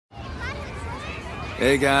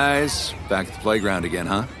Hey, guys. Back at the playground again,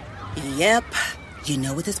 huh? Yep. You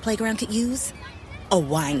know what this playground could use? A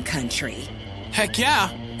wine country. Heck yeah,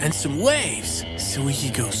 and some waves, so we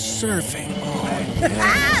could go surfing. Oh, yeah.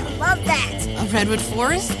 Ah, love that. A redwood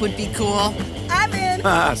forest would be cool. I'm in.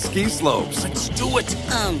 Ah, ski slopes. Let's do it.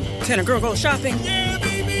 Can a girl go shopping? Yeah,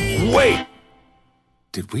 baby. Wait!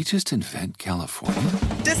 Did we just invent California?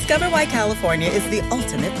 Discover why California is the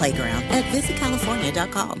ultimate playground at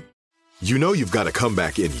visitcalifornia.com. You know you've got a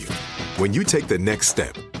comeback in you. When you take the next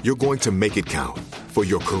step, you're going to make it count. For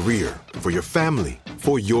your career, for your family,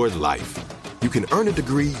 for your life. You can earn a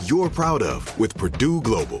degree you're proud of with Purdue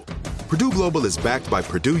Global. Purdue Global is backed by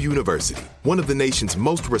Purdue University, one of the nation's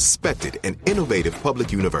most respected and innovative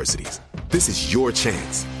public universities. This is your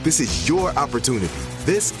chance. This is your opportunity.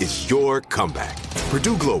 This is your comeback.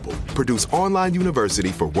 Purdue Global, Purdue's online university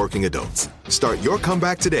for working adults. Start your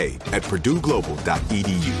comeback today at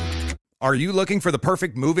purdueglobal.edu. Are you looking for the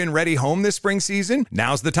perfect move-in ready home this spring season?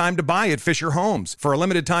 Now's the time to buy at Fisher Homes. For a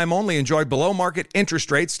limited time only, enjoy below-market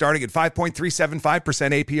interest rates starting at 5.375%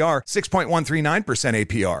 APR, 6.139%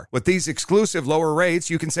 APR. With these exclusive lower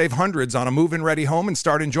rates, you can save hundreds on a move-in ready home and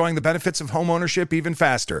start enjoying the benefits of homeownership even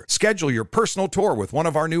faster. Schedule your personal tour with one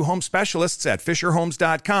of our new home specialists at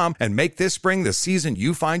FisherHomes.com and make this spring the season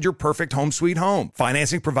you find your perfect home sweet home.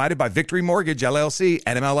 Financing provided by Victory Mortgage, LLC,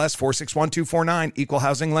 NMLS 461249, Equal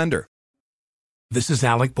Housing Lender. This is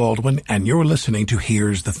Alec Baldwin, and you're listening to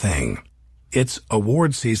Here's the Thing. It's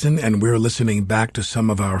award season, and we're listening back to some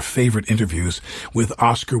of our favorite interviews with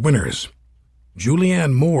Oscar winners.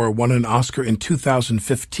 Julianne Moore won an Oscar in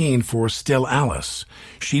 2015 for Still Alice.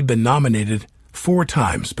 She'd been nominated 4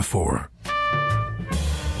 times before.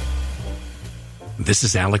 This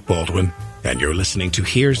is Alec Baldwin, and you're listening to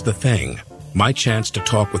Here's the Thing, my chance to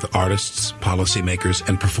talk with artists, policymakers,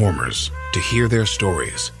 and performers, to hear their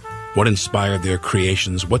stories. What inspired their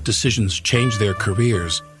creations? What decisions changed their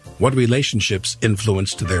careers? What relationships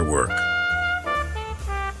influenced their work?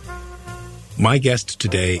 My guest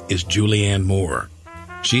today is Julianne Moore.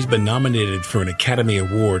 She's been nominated for an Academy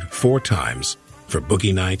Award 4 times for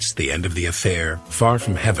Boogie Nights, The End of the Affair, Far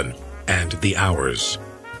From Heaven, and The Hours.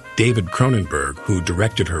 David Cronenberg, who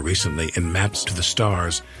directed her recently in Maps to the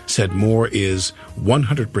Stars, said Moore is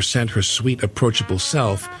 100% her sweet, approachable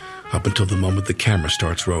self up until the moment the camera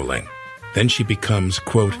starts rolling. Then she becomes,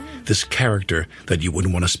 quote, this character that you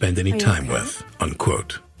wouldn't want to spend any time with,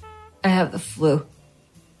 unquote. I have the flu.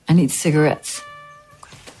 I need cigarettes.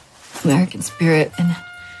 American Spirit, and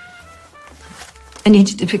I need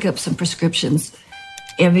you to pick up some prescriptions.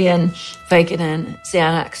 Ambien, Vicodin,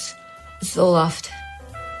 Xanax, Zoloft.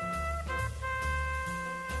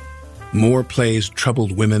 Moore plays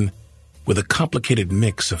troubled women with a complicated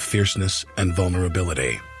mix of fierceness and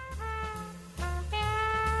vulnerability.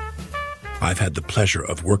 I've had the pleasure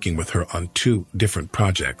of working with her on 2 different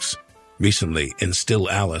projects. Recently, in Still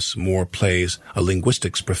Alice, Moore plays a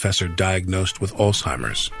linguistics professor diagnosed with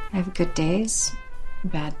Alzheimer's. I have good days,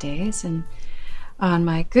 bad days, and on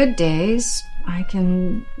my good days, I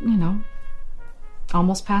can,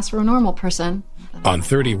 almost pass for a normal person. On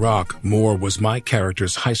 30 Rock, Moore was my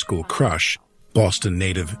character's high school crush, Boston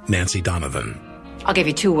native Nancy Donovan. I'll give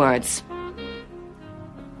you 2 words.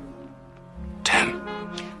 10.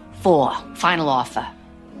 4. Final offer.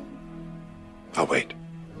 I'll wait.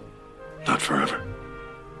 Not forever.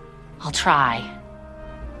 I'll try.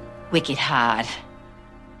 Wicked hard.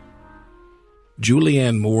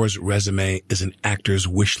 Julianne Moore's resume is an actor's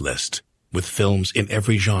wish list, with films in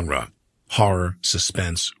every genre: horror,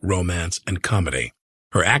 suspense, romance, and comedy.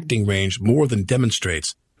 Her acting range more than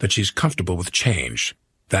demonstrates that she's comfortable with change.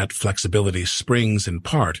 That flexibility springs in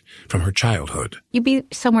part from her childhood. You'd be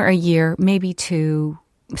somewhere a year, maybe 2,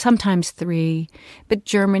 sometimes 3. But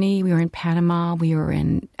Germany, we were in Panama, we were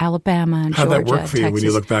in Alabama and Georgia, How'd that work for you Texas. when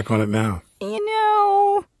you look back on it now? It's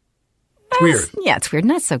weird. Yeah, it's weird.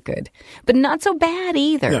 Not so good. But not so bad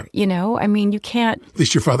either. Yeah. I mean, you can't... At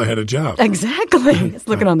least your father had a job. Exactly. It's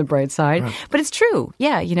looking on the bright side. Right. But it's true.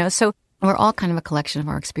 Yeah, so we're all kind of a collection of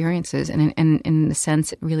our experiences. And in the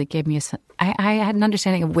sense, it really gave me I had an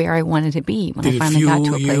understanding of where I wanted to be when I finally got to a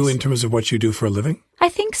place. Did it fuel you in terms of what you do for a living? I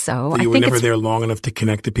think so. You were never there long enough to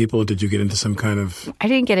connect to people? Or did you get into some kind of... I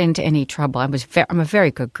didn't get into any trouble. I'm a very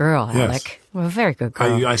good girl, Alec. Yes. I'm a very good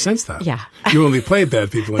girl. I sense that. Yeah. You only play bad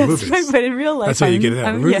people in movies. Right, but in real life, that's how you get it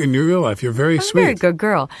out. In your real life, you're very sweet. I'm a very good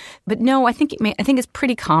girl. But no, I think it's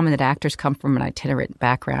pretty common that actors come from an itinerant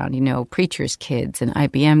background. Preachers' kids and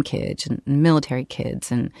IBM kids and military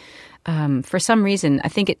kids and For some reason, I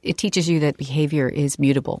think it teaches you that behavior is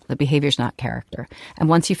mutable, that behavior is not character. And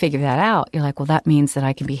once you figure that out, you're like, well, that means that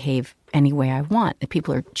I can behave any way I want, that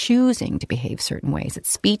people are choosing to behave certain ways, that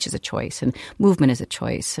speech is a choice and movement is a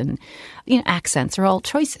choice and, accents are all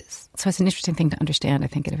choices. So it's an interesting thing to understand, I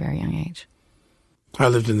think, at a very young age. I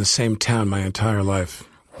lived in the same town my entire life.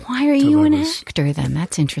 Why are you an actor then?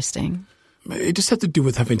 That's interesting. It just had to do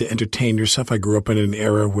with having to entertain yourself. I grew up in an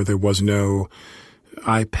era where there was no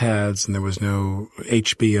iPads and there was no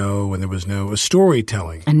HBO and there was no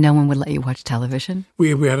storytelling. And no one would let you watch television? We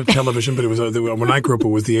had a television, but it was when I grew up, it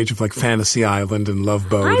was the age of like Fantasy Island and Love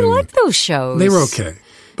Boat. I like those shows. They were okay.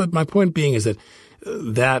 But my point being is that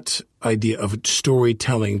that idea of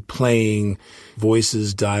storytelling, playing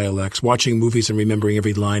voices, dialects, watching movies and remembering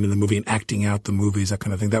every line in the movie and acting out the movies, that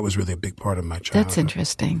kind of thing, that was really a big part of my childhood. That's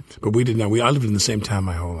interesting. But we did not. I lived in the same town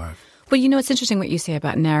my whole life. Well, it's interesting what you say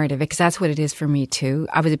about narrative, because that's what it is for me, too.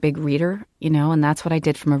 I was a big reader, and that's what I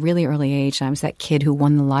did from a really early age. I was that kid who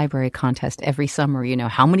won the library contest every summer.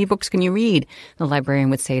 How many books can you read? The librarian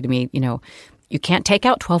would say to me, you can't take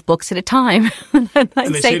out 12 books at a time. And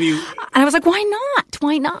I was like, why not?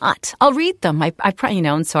 Why not? I'll read them.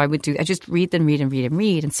 And so I just read them, read and read and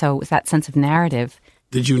read. And so it was that sense of narrative.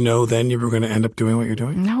 Did you know then you were going to end up doing what you're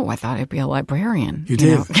doing? No, I thought I'd be a librarian. You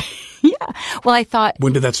did? Yeah. Well, I thought...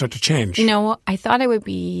 When did that start to change? I thought I would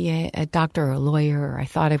be a doctor or a lawyer. Or I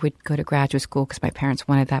thought I would go to graduate school because my parents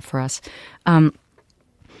wanted that for us.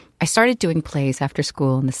 I started doing plays after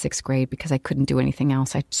school in the 6th grade because I couldn't do anything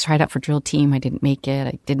else. I tried out for drill team. I didn't make it.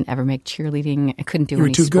 I didn't ever make cheerleading. I couldn't do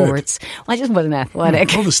any sports. Good. Well, I just wasn't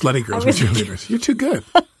athletic. All the slutty girls were cheerleaders. You're too good.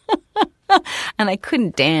 And I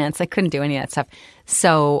couldn't dance. I couldn't do any of that stuff.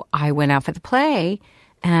 So I went out for the play,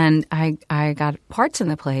 and I got parts in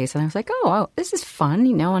the plays. And I was like, oh, this is fun,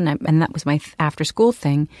 and that was my after-school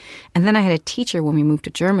thing. And then I had a teacher when we moved to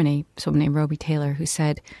Germany, someone named Roby Taylor, who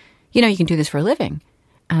said, you can do this for a living.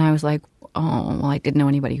 And I was like, oh, well, I didn't know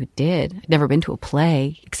anybody who did. I'd never been to a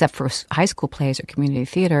play except for high school plays or community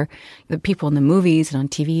theater. The people in the movies and on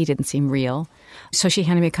TV didn't seem real. So she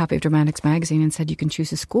handed me a copy of Dramatics magazine and said, you can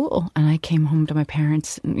choose a school. And I came home to my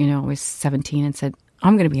parents, I was 17, and said,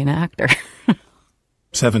 I'm going to be an actor.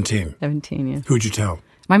 17? 17, yeah. Who'd you tell?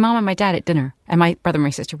 My mom and my dad at dinner. And my brother and my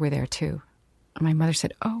sister were there, too. And my mother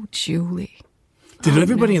said, oh, Julie. Did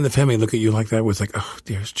everybody in the family look at you like that? Was like, oh,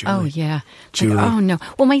 there's Julie. Oh, yeah. Julie. Like, oh, no.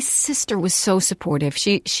 Well, my sister was so supportive.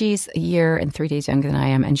 She's a year and 3 days younger than I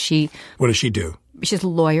am. And What does she do? She's a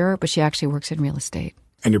lawyer, but she actually works in real estate.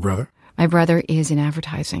 And your brother? My brother is in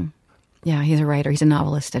advertising. Yeah, he's a writer. He's a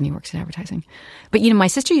novelist, and he works in advertising. But, my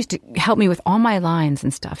sister used to help me with all my lines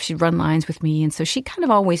and stuff. She'd run lines with me. And so she kind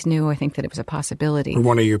of always knew, I think, that it was a possibility. Were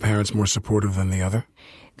one of your parents more supportive than the other?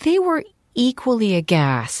 They were equally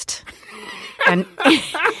aghast. And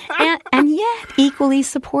yet equally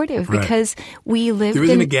supportive, because we lived There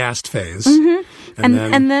was an aghast phase. Mm-hmm.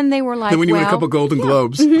 And then they were like, then when you won a couple Golden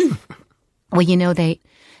Globes. Mm-hmm. Well,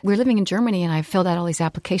 we were living in Germany, and I filled out all these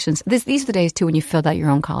applications. These are the days, too, when you filled out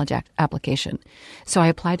your own college application. So I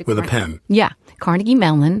applied to... With a pen? Yeah. Carnegie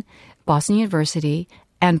Mellon, Boston University,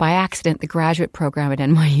 and by accident, the graduate program at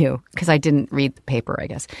NYU, because I didn't read the paper, I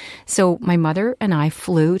guess. So my mother and I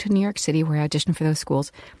flew to New York City, where I auditioned for those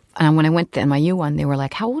schools. And when I went to the NYU one, they were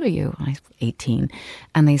like, how old are you? And I was 18.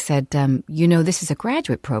 And they said, this is a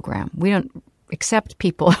graduate program. We don't accept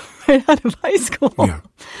people right out of high school. Yeah.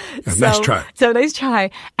 Nice try. So nice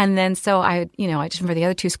try. And then I auditioned for the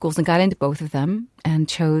other two schools and got into both of them and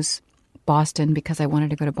chose Boston because I wanted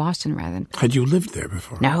to go to Boston rather than... Had you lived there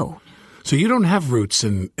before? No. So you don't have roots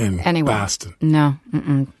in Boston? No.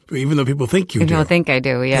 Mm-mm. Even though people think you do. People think I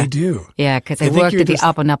do, yeah. They do. Yeah, because I worked at the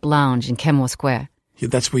Up and Up Lounge in Kenmore Square. Yeah,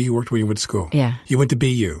 that's where you worked when you went to school? Yeah. You went to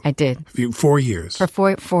BU? I did. 4 years?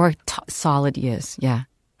 For four solid years, yeah.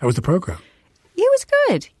 How was the program? It was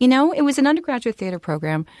good. It was an undergraduate theater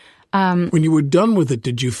program. When you were done with it,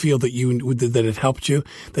 did you feel that that it helped you,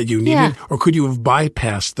 that you needed, or could you have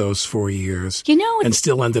bypassed those 4 years and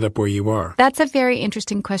still ended up where you are? That's a very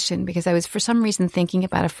interesting question, because I was for some reason thinking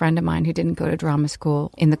about a friend of mine who didn't go to drama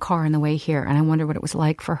school in the car on the way here, and I wondered what it was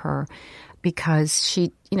like for her, because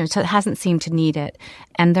she, hasn't seemed to need it.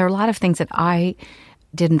 And there are a lot of things that I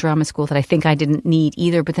did in drama school that I think I didn't need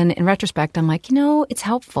either. But then in retrospect, I'm like, it's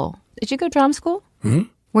helpful. Did you go to drama school? Mm-hmm.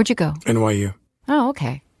 Where'd you go? NYU. Oh,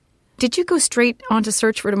 okay. Did you go straight on to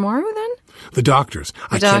Search for Tomorrow then? The Doctors.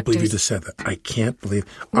 I can't believe you just said that. I can't believe.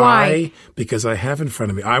 Why? Because I have in front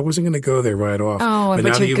of me. I wasn't going to go there right off. Oh, but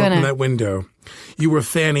now that you opened that window, you were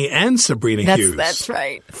Fanny and Sabrina Hughes. That's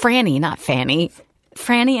right. Franny, not Fanny.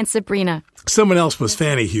 Franny and Sabrina. Someone else was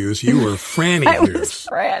Fanny Hughes. You were Franny I Hughes. was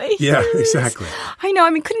Franny Yeah, Hughes. exactly. I know. I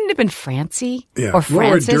mean, couldn't it have been Francie Yeah. or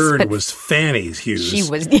Francis? Laura Dern but was Fanny Hughes. She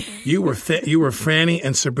was. You were Franny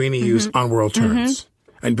and Sabrina Hughes on World Turns.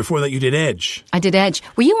 And before that, you did Edge. I did Edge.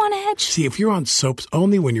 Were you on Edge? See, if you're on soaps,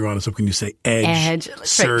 only when you're on a soap can you say Edge.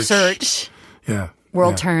 Search. Yeah.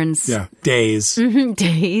 World Turns. Yeah. Days.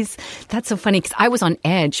 Days. That's so funny because I was on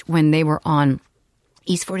Edge when they were on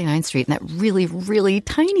East 49th Street in that really, really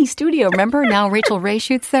tiny studio. Remember? Now Rachel Ray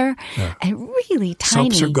shoots there. Yeah. And really tiny.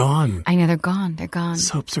 Soaps are gone. I know, they're gone. They're gone.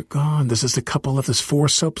 Soaps are gone. There's just a couple left. There's 4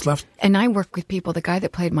 soaps left. And I work with people. The guy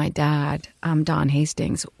that played my dad, Don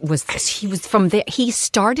Hastings, he was from there. He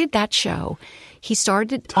started that show. He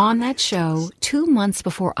started on that show 2 months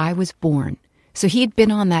before I was born. So he had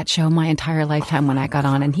been on that show my entire lifetime when I got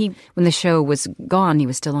on. And when the show was gone, he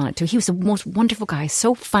was still on it too. He was the most wonderful guy,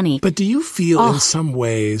 so funny. But do you feel in some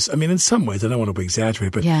ways, I mean, in some ways, I don't want to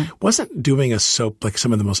exaggerate, but wasn't doing a soap like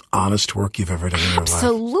some of the most honest work you've ever done in your life?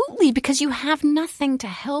 Absolutely, because you have nothing to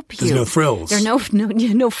help you. There's no thrills. There's no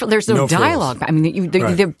dialogue. Frills. I mean,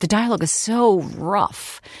 the dialogue is so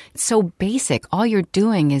rough. It's so basic. All you're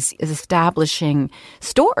doing is establishing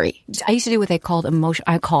story. I used to do what they called emotional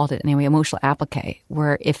applique,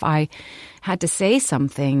 where if I had to say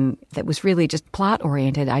something that was really just plot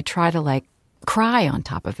oriented, I try to cry on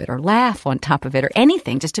top of it or laugh on top of it or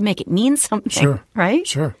anything just to make it mean something. Sure. Right?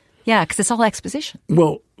 Sure. Yeah, because it's all exposition.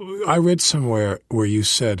 Well, I read somewhere where you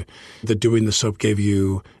said that doing the soap gave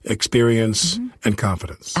you experience and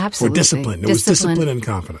confidence. Absolutely. Or discipline. It was discipline and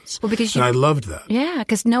confidence. Well, because I loved that. Yeah,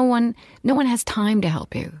 because no one has time to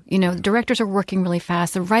help you. You know, the directors are working really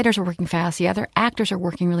fast. The writers are working fast. The other actors are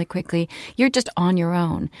working really quickly. You're just on your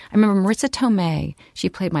own. I remember Marissa Tomei. She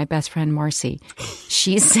played my best friend Marcy.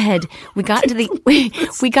 She said we got into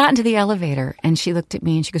the elevator, and she looked at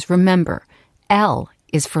me and she goes, "Remember, L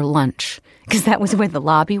is for lunch," because that was where the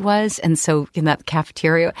lobby was, and so in that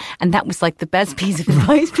cafeteria, and that was the best piece of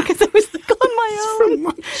advice because I was on my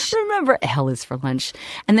own. Remember, L is for lunch.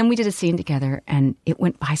 And then we did a scene together, and it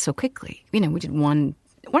went by so quickly. You know, we did one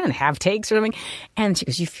and a half takes or something, and she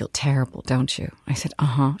goes, "You feel terrible, don't you?" I said,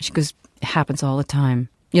 "Uh-huh." She goes, "It happens all the time.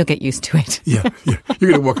 You'll get used to it." Yeah.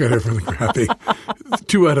 You're going to walk out here feeling crappy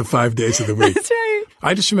 2 out of 5 days of the week. That's right.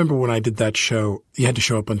 I just remember when I did that show, you had to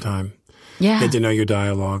show up on time. Yeah. They had to know your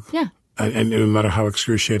dialogue. Yeah. And no matter how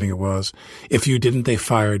excruciating it was, if you didn't, they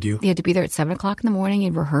fired you. You had to be there at 7 o'clock in the morning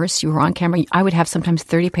and rehearse. You were on camera. I would have sometimes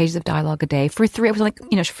 30 pages of dialogue a day for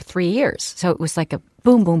 3 years. So it was like a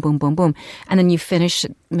boom, boom, boom, boom, boom. And then you finish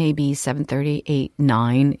at maybe 7:30, 8,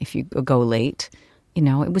 9 if you go late. You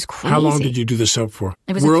know, it was crazy. How long did you do the soap for?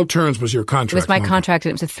 World Turns was your contract. It was my contract,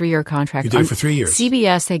 and it was a 3-year contract. You did it for 3 years.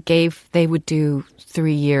 CBS, they would do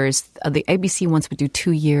 3 years. The ABC ones would do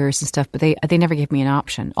 2 years and stuff, but they never gave me an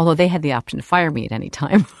option. Although they had the option to fire me at any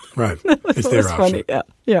time. Right, it's their option. Funny.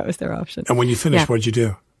 Yeah, it was their option. And when you finished, what did you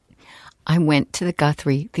do? I went to the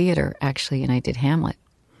Guthrie Theater actually, and I did Hamlet.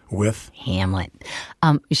 With? Hamlet.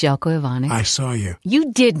 Željko Ivanek. I saw you.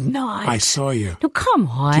 You did not. I saw you. No, come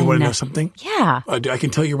on. Do you want to know something? Yeah. I can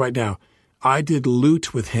tell you right now. I did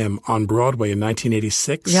Loot with him on Broadway in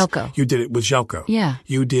 1986. Željko. You did it with Željko. Yeah.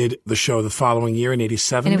 You did the show the following year in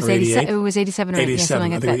 87 and or 88? It was 87 or 88.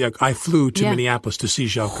 87. Yeah, something like that. I flew to Minneapolis to see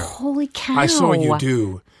Željko. Holy cow.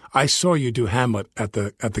 I saw you do Hamlet at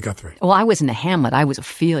the Guthrie. Well, I wasn't a Hamlet. I was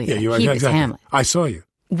Ophelia. Yeah, you were he exactly. was Hamlet. I saw you.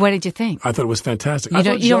 What did you think? I thought it was fantastic.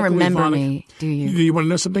 You don't remember me, do you? Do you want to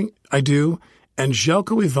know something? I do. And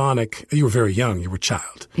Željko Ivanek, you were very young. You were a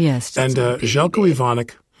child. Yes. And Željko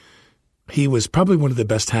Ivanek, he was probably one of the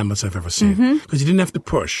best Hamlets I've ever seen because he didn't have to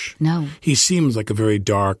push. No. He seems like a very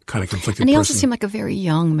dark, kind of conflicted person. And he also seemed like a very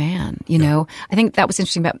young man, you know. I think that was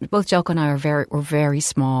interesting about both Željko and I were very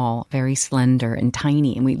small, very slender and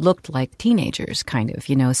tiny, and we looked like teenagers, kind of,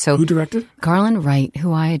 you know. So who directed? Garland Wright,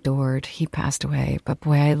 who I adored. He passed away, but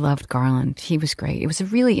boy, I loved Garland. He was great. It was a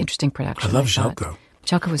really interesting production. I love Željko.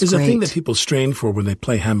 Željko was There's great. There's a thing that people strain for when they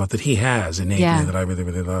play Hamlet that he has innately that I really,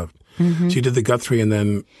 really loved. Mm-hmm. So you did the Guthrie and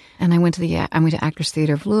then... And I went to Actors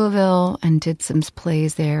Theater of Louisville and did some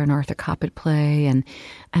plays there, an Arthur Coppett play, and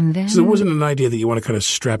then... So there wasn't an idea that you want to kind of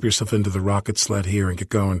strap yourself into the rocket sled here and get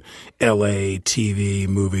going, L.A., TV,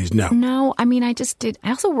 movies, no. No, I mean, I just did...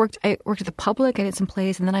 I worked at the Public, I did some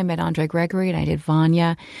plays, and then I met Andre Gregory and I did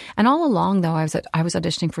Vanya. And all along, though, I was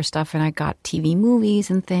auditioning for stuff and I got TV movies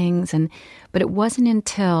and things, but it wasn't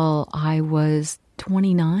until I was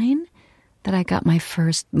 29 that I got my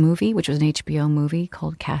first movie, which was an HBO movie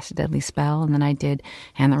called Cast a Deadly Spell. And then I did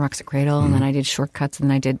Hand That Rocks the Cradle, and then I did Shortcuts, and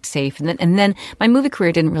then I did Safe. And then my movie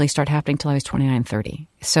career didn't really start happening until I was 29, 30.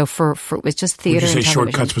 So for it was just theater. Would you say and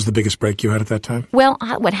television. Shortcuts was the biggest break you had at that time? Well,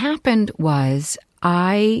 what happened was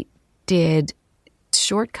I did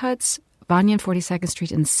Shortcuts, Vanya and 42nd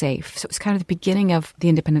Street, and Safe. So it was kind of the beginning of the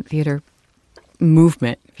independent theater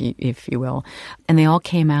movement, if you will. And they all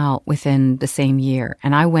came out within the same year.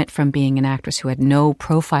 And I went from being an actress who had no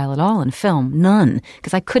profile at all in film, none,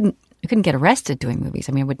 because I couldn't get arrested doing movies.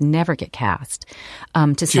 I mean, I would never get cast.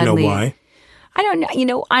 To Do suddenly, you know why? I don't know. You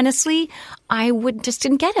know, honestly, I just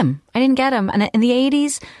didn't get him. I didn't get him. And in the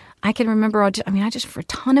 80s, I can remember, I auditioned for a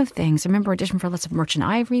ton of things. I remember auditioning for lots of Merchant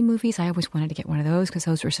Ivory movies. I always wanted to get one of those because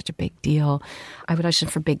those were such a big deal. I would audition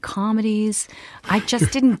for big comedies. I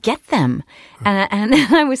just didn't get them. And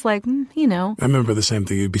I was like, you know. I remember the same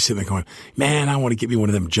thing. You'd be sitting there going, man, I want to get me one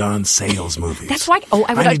of them John Sayles movies. That's why.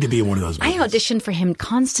 I need to be in one of those movies. I auditioned for him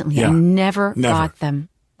constantly. Yeah. I never got them.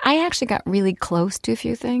 I actually got really close to a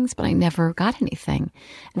few things, but I never got anything.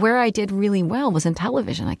 Where I did really well was in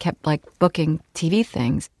television. I kept booking TV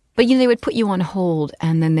things. But, they would put you on hold,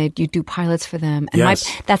 and then you'd do pilots for them. And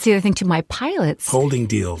that's the other thing, too. My pilots. Holding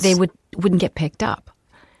deals. They wouldn't get picked up.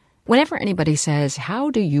 Whenever anybody says,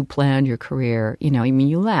 how do you plan your career?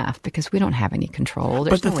 You laugh because we don't have any control.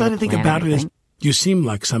 There's but the funny thing about it is you seem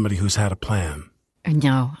like somebody who's had a plan.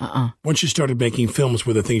 No, Once you started making films,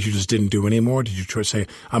 were there things you just didn't do anymore? Did you try to say,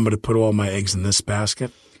 I'm going to put all my eggs in this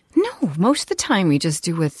basket? No, most of the time you just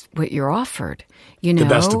do with what you're offered. The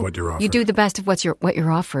best of what you're offered. You do the best of what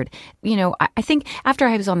you're offered. I think after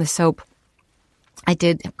I was on the soap, I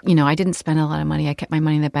didn't spend a lot of money. I kept my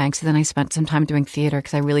money in the bank. So then I spent some time doing theater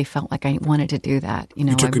because I really felt like I wanted to do that.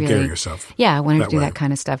 You took good care of yourself. Yeah, I wanted to do that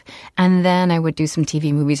kind of stuff. And then I would do some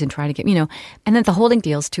TV movies and try to get, and then the holding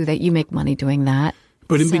deals too, that you make money doing that.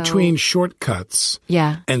 But in between Shortcuts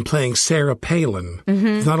and playing Sarah Palin,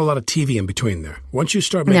 there's not a lot of TV in between there. Once you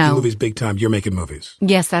start making movies big time, you're making movies.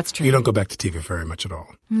 Yes, that's true. You don't go back to TV very much at all.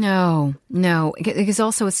 No. Because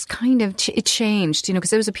also it's kind of, it changed, because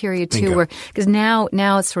there was a period too where, because now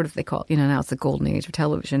it's sort of, they call it, now it's the golden age of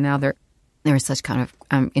television. Now there is such kind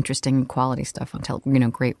of interesting quality stuff on television,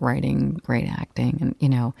 great writing, great acting,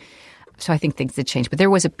 and, So I think things did change. But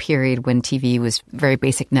there was a period when TV was very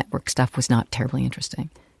basic network stuff was not terribly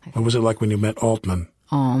interesting. What was it like when you met Altman?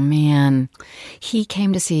 Oh, man. He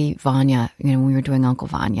came to see Vanya, when we were doing Uncle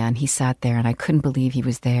Vanya, and he sat there, and I couldn't believe he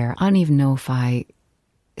was there. I don't even know if I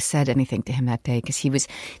said anything to him that day because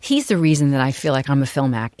he's the reason that I feel like I'm a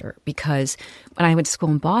film actor, because when I went to school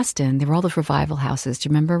in Boston, there were all those revival houses. Do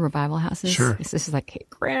you remember revival houses? Sure. This is like, hey,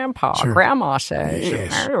 Grandma says.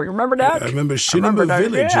 Yes. You remember that? I remember Cinema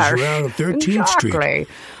Village around 13th Street. Exactly.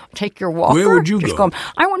 Take your walker. Where would you go?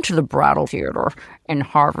 I went to the Brattle Theater in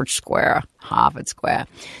Harvard Square.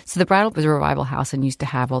 So the Brattle was a revival house and used to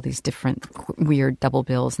have all these different weird double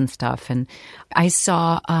bills and stuff. And I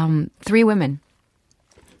saw 3 women.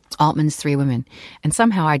 Altman's 3 women. And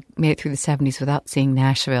somehow I made it through the 70s without seeing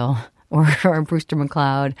Nashville or Brewster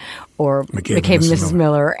McCloud or McCabe and Mrs.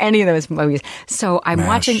 Miller or any of those movies. So I'm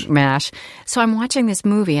watching MASH. So I'm watching this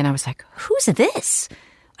movie and I was like, who's this?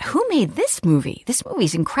 Who made this movie? This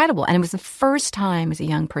movie's incredible. And it was the first time as a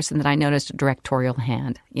young person that I noticed a directorial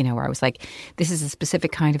hand, where I was like, this is a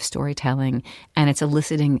specific kind of storytelling and it's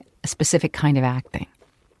eliciting a specific kind of acting.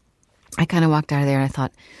 I kind of walked out of there and I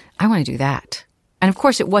thought, I want to do that. And of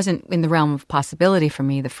course, it wasn't in the realm of possibility for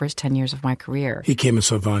me the first 10 years of my career. He came and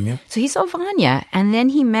saw Vanya? So he saw Vanya, and then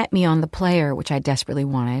he met me on The Player, which I desperately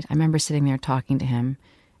wanted. I remember sitting there talking to him.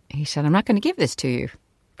 He said, I'm not going to give this to you.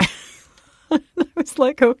 I was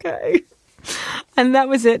like, okay. And that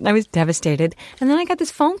was it, and I was devastated. And then I got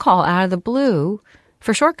this phone call out of the blue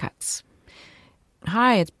for Shortcuts.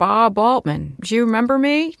 Hi, it's Bob Altman. Do you remember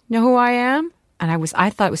me? Know who I am? And I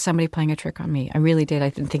thought it was somebody playing a trick on me. I really did. I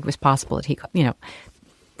didn't think it was possible that he,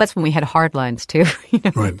 that's when we had hard lines too.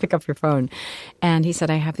 Right. Pick up your phone. And he said,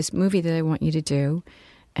 I have this movie that I want you to do.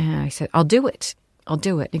 And I said, I'll do it.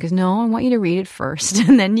 And he goes, no, I want you to read it first.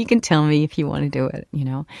 And then you can tell me if you want to do it,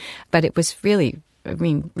 But it was really,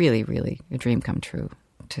 really, really a dream come true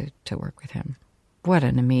to work with him. What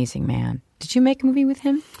an amazing man. Did you make a movie with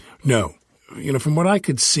him? No. From what I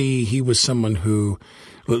could see, he was someone who,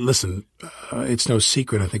 listen, it's no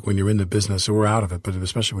secret, I think, when you're in the business, or we're out of it, but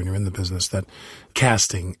especially when you're in the business, that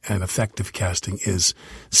casting and effective casting is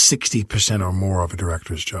 60% or more of a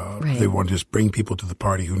director's job. Right. They want to just bring people to the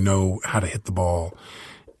party who know how to hit the ball.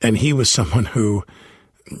 And he was someone who,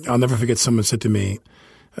 I'll never forget, someone said to me,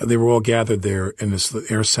 They were all gathered there in this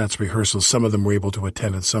AirSats rehearsal. Some of them were able to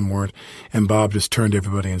attend and some weren't. And Bob just turned to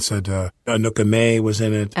everybody and said, Anuka May was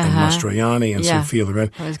in it, and Mastroianni, and Sophia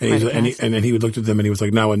Loren. And he looked at them and he was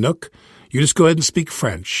like, now, Anouk, you just go ahead and speak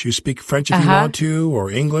French. You speak French if you want to, or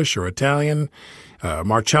English or Italian.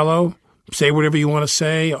 Marcello, say whatever you want to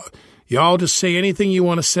say. Y'all just say anything you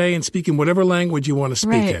want to say and speak in whatever language you want to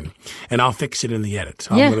speak in. And I'll fix it in the edit.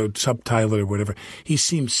 I'm going to subtitle it or whatever. He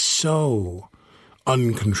seems so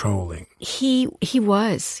uncontrolling. He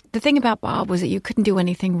was. The thing about Bob was that you couldn't do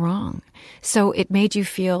anything wrong. So it made you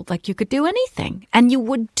feel like you could do anything. And you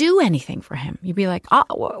would do anything for him. You'd be like,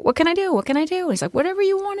 oh, what can I do? What can I do? He's like, whatever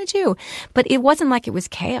you want to do. But it wasn't like it was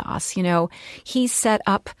chaos. You know, he set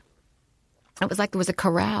up. It was like there was a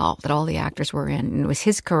corral that all the actors were in, and it was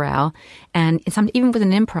his corral. And even with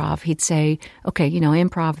an improv, he'd say, okay, you know,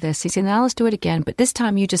 improv this. He'd say, now let's do it again, but this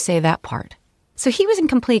time you just say that part. So he was in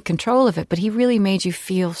complete control of it, but he really made you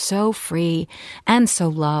feel so free and so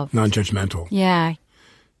loved. Non-judgmental. Yeah.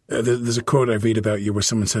 There's a quote I read about you where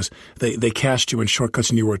someone says, they cast you in Shortcuts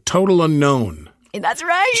and you were a total unknown. That's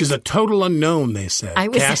right. She's a total unknown, they said,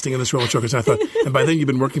 casting in this role of Shortcuts. I thought, and by then you've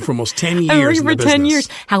been working for almost 10 years in the business. 10 years.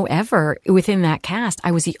 However, within that cast,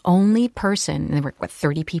 I was the only person, and there were,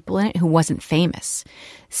 30 people in it, who wasn't famous.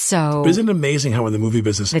 So, but isn't it amazing how in the movie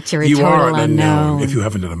business, you are an unknown if you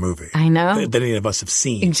haven't done a movie? I know. That any of us have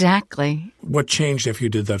seen. Exactly. What changed after you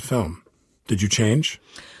did that film? Did you change?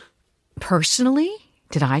 Personally?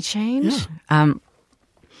 Did I change? Yeah.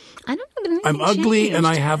 I don't know. I'm ugly and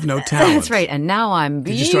I have no talent. That's right. And now I'm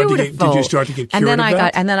beautiful. Did you start to get cured and then of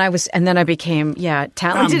that? And then I became,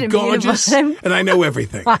 talented I'm gorgeous and I know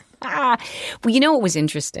everything. Well, you know what was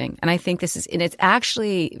interesting? And I think it's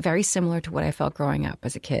actually very similar to what I felt growing up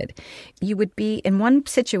as a kid. You would be in one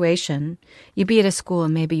situation, you'd be at a school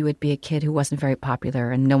and maybe you would be a kid who wasn't very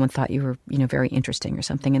popular and no one thought you were, very interesting or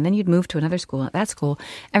something. And then you'd move to another school. At that school,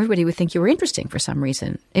 everybody would think you were interesting for some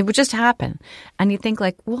reason. It would just happen. And you'd think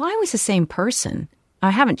like, well, I was the same person. I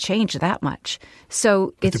haven't changed that much.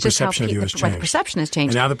 So it's just how the perception has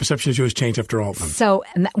changed. And now the perception of you has changed after Altman. So,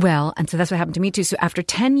 and so that's what happened to me too. So after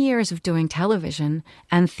 10 years of doing television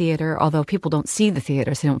and theater, although people don't see the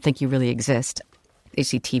theater, so they don't think you really exist. They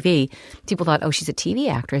see TV. People thought, oh, she's a TV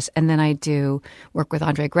actress. And then I do work with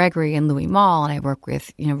Andre Gregory and Louis Malle, and I work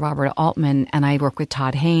with, Robert Altman, and I work with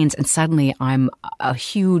Todd Haynes. And suddenly I'm a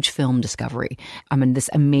huge film discovery. I'm in this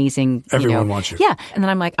amazing, everyone wants you. Yeah. And then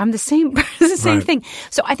I'm like, I'm the same person, the same thing.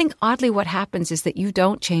 So I think oddly what happens is that you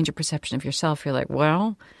don't change your perception of yourself. You're like,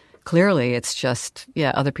 well, clearly it's just,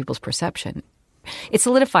 other people's perception. It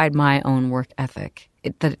solidified my own work ethic.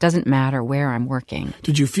 That it doesn't matter where I'm working.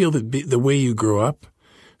 Did you feel that the way you grew up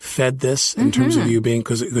fed this in terms of you being,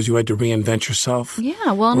 because you had to reinvent yourself?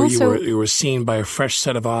 Yeah, well, and or also you were seen by a fresh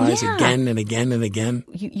set of eyes again and again and again.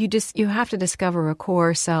 You have to discover a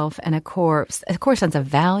core self and a core sense of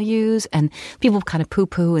values. And people kind of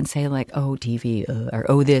poo-poo and say like, oh, TV, or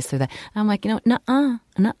oh, this or that. And I'm like, nuh-uh.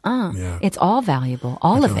 Yeah. It's all valuable,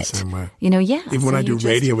 all of it. The same way. Even when I do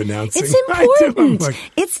radio announcing, it's important.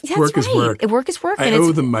 That's work is work. Work is work. I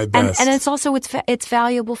owe them my best. And it's also it's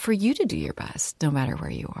valuable for you to do your best, no matter where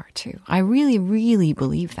you are, too. I really, really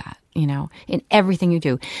believe that, in everything you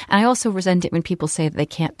do. And I also resent it when people say that they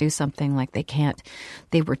can't do something, like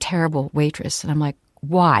they were a terrible waitress. And I'm like,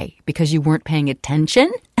 why? Because you weren't paying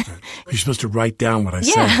attention? You're supposed to write down what I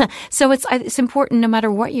said. Yeah. So it's important no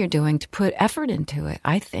matter what you're doing to put effort into it,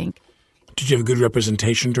 I think. Did you have a good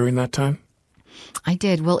representation during that time? I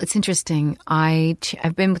did. Well, it's interesting.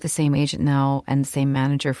 I've been with the same agent now and the same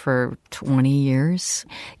manager for 20 years.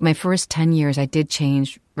 My first 10 years, I did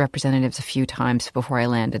change representatives a few times before I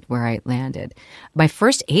landed where I landed. My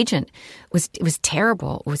first agent was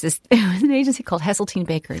terrible. It was an agency called Heseltine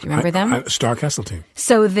Baker. Do you remember them? Stark Heseltine.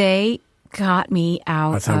 So they got me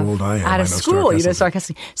out That's how old I am. Out of school. Stark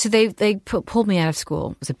Heseltine. So they pulled me out of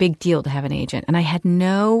school. It was a big deal to have an agent. And I had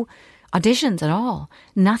no auditions at all.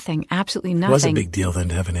 Nothing. Absolutely nothing. It was a big deal then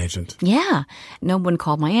to have an agent. Yeah. No one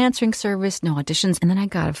called my answering service, no auditions. And then I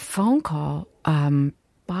got a phone call. Isn't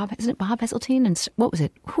it Bob Heseltine? And what was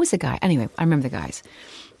it? Who was the guy? Anyway, I remember the guys.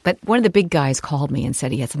 But one of the big guys called me and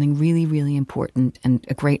said he had something really, really important and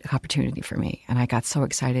a great opportunity for me. And I got so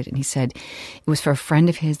excited. And he said it was for a friend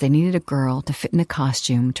of his. They needed a girl to fit in a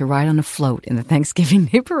costume to ride on a float in the Thanksgiving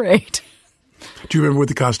Day Parade. Do you remember what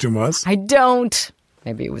the costume was? I don't.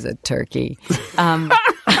 Maybe it was a turkey.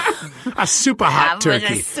 A super hot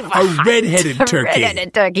turkey. A redheaded turkey.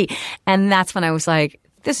 Redheaded turkey. And that's when I was like,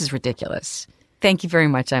 this is ridiculous. Thank you very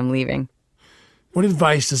much. I'm leaving. What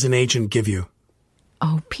advice does an agent give you?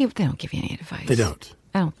 Oh, people, they don't give you any advice. They don't.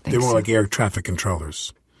 I don't think so. They're more like air traffic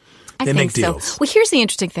controllers. They make deals. So. Well, here's the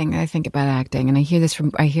interesting thing I think about acting, and I hear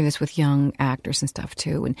this with young actors and stuff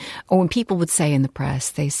too. And when people would say in the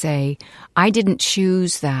press, they say, "I didn't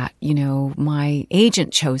choose that. My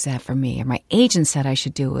agent chose that for me, or my agent said I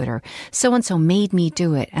should do it, or so and so made me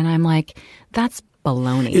do it." And I'm like, that's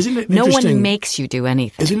baloney. Isn't it no one makes you do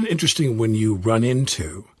anything. Isn't it interesting when you run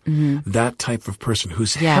into that type of person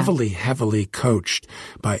who's heavily coached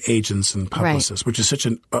by agents and publicists, which is such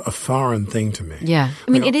a foreign thing to me. Yeah.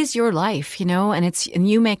 I mean, it is your life, and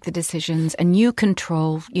you make the decisions and you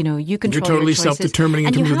control, you control You're totally your choices. self-determining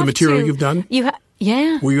in terms of the material you've done? Yeah.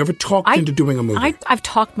 Were you ever talked into doing a movie? I've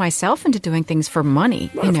talked myself into doing things for money,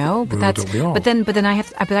 but then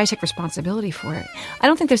I take responsibility for it. I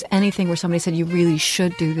don't think there's anything where somebody said you really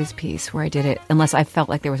should do this piece where I did it unless I felt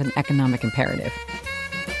like there was an economic imperative.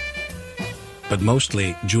 But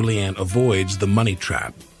mostly, Julianne avoids the money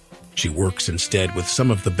trap. She works instead with some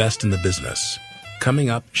of the best in the business. Coming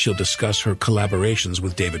up, she'll discuss her collaborations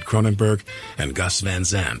with David Cronenberg and Gus Van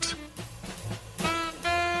Sant.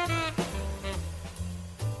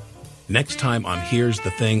 Next time on Here's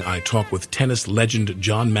the Thing, I talk with tennis legend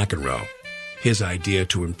John McEnroe. His idea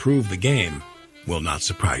to improve the game will not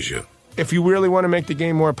surprise you. If you really want to make the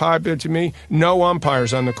game more popular, to me, no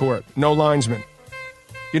umpires on the court, no linesmen.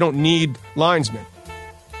 You don't need linesmen.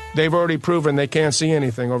 They've already proven they can't see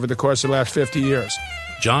anything over the course of the last 50 years.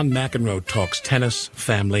 John McEnroe talks tennis,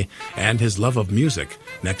 family, and his love of music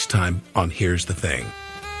next time on Here's the Thing.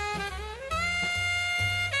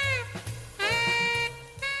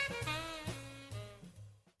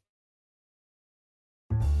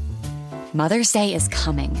 Mother's Day is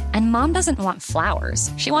coming, and Mom doesn't want flowers.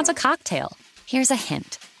 She wants a cocktail. Here's a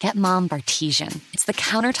hint. Get Mom Bartesian. It's the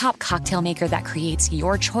countertop cocktail maker that creates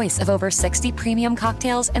your choice of over 60 premium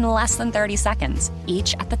cocktails in less than 30 seconds,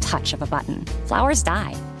 each at the touch of a button. Flowers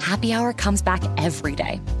die. Happy Hour comes back every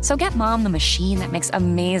day. So get Mom the machine that makes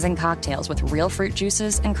amazing cocktails with real fruit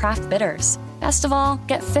juices and craft bitters. Best of all,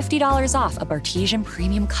 get $50 off a Bartesian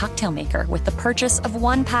premium cocktail maker with the purchase of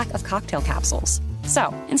 1 pack of cocktail capsules.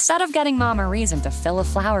 So, instead of getting Mom a reason to fill a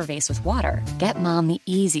flower vase with water, get Mom the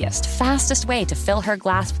easiest, fastest way to fill her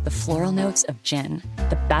glass with the floral notes of gin.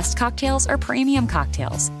 The best cocktails are premium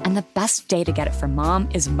cocktails, and the best day to get it for Mom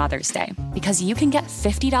is Mother's Day, because you can get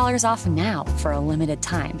 $50 off now for a limited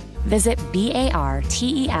time. Visit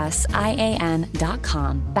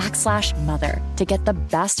BARTESIAN.com/mother to get the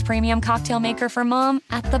best premium cocktail maker for Mom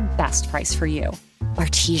at the best price for you.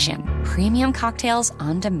 Bartesian, premium cocktails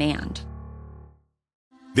on demand.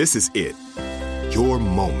 This is it. Your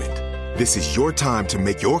moment. This is your time to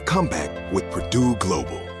make your comeback with Purdue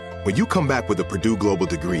Global. When you come back with a Purdue Global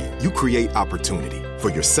degree, you create opportunity for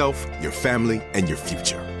yourself, your family, and your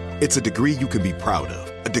future. It's a degree you can be proud of,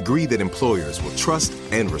 a degree that employers will trust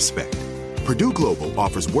and respect. Purdue Global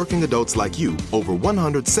offers working adults like you over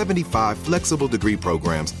 175 flexible degree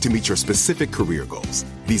programs to meet your specific career goals.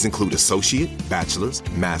 These include associate, bachelor's,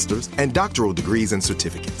 master's, and doctoral degrees and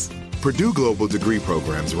certificates. Purdue Global degree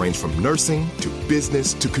programs range from nursing to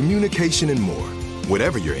business to communication and more.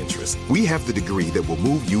 Whatever your interest, we have the degree that will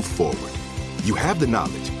move you forward. You have the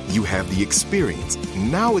knowledge, you have the experience.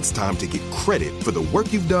 Now it's time to get credit for the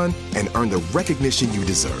work you've done and earn the recognition you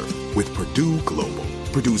deserve with Purdue Global,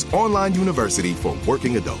 Purdue's online university for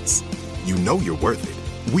working adults. You know you're worth it.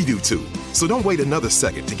 We do too. So don't wait another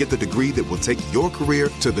second to get the degree that will take your career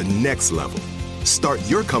to the next level. Start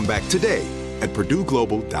your comeback today at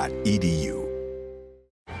purdueglobal.edu.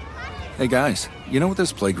 Hey guys, you know what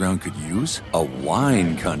this playground could use? A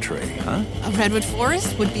wine country, huh? A redwood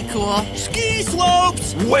forest would be cool. Ski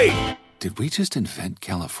slopes! Wait! Did we just invent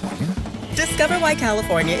California? Discover why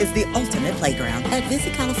California is the ultimate playground at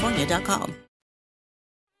visitcalifornia.com.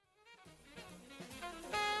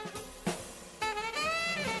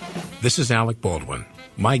 This is Alec Baldwin.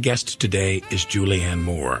 My guest today is Julianne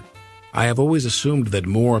Moore. I have always assumed that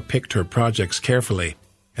Moore picked her projects carefully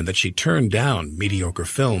and that she turned down mediocre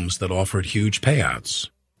films that offered huge payouts.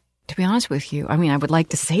 To be honest with you, I mean, I would like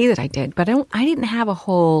to say that I did, but I didn't have a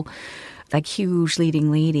whole, huge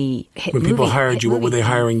leading lady hit When movie. people hired you, what were they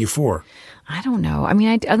hiring you for? I don't know. I mean,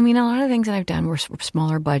 a lot of things that I've done were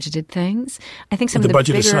smaller budgeted things. I think some of the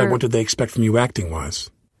budget bigger... aside, what did they expect from you acting-wise?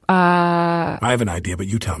 I have an idea, but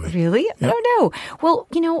you tell me. Really? Yep. I don't know. Well,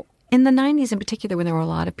 in the 90s in particular, when there were a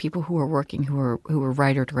lot of people who were working who were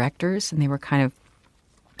writer-directors, and they were it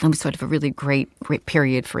was sort of a really great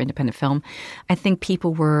period for independent film, I think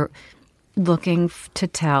people were looking to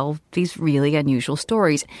tell these really unusual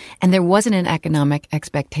stories. And there wasn't an economic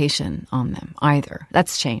expectation on them either.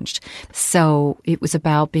 That's changed. So it was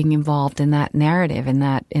about being involved in that narrative, in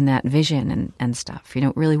that vision and stuff. You know,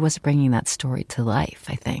 it really was bringing that story to life,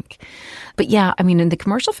 I think. But yeah, I mean, in the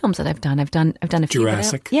commercial films that I've done a few.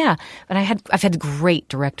 Jurassic. Yeah. And I've had great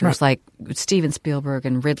directors like Steven Spielberg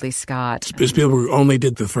and Ridley Scott. Spielberg only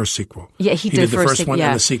did the first sequel. Yeah, he did the first one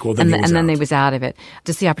and the sequel, then he was out of it.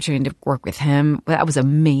 Just the opportunity to work with him, that was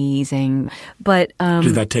amazing. But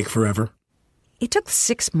did that take forever? It took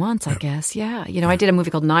 6 months, I guess. Yeah. You know, I did a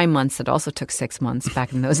movie called 9 Months that also took 6 months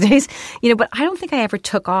back in those days. You know, but I don't think I ever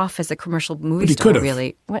took off as a commercial movie star,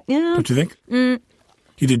 really. What? Yeah. Don't you think?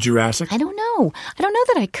 You did Jurassic? I don't know. I don't know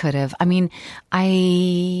that I could have. I mean,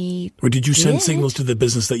 Or did you send signals to the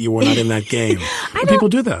business that you were not in that game? People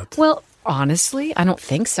do that. Well, honestly, I don't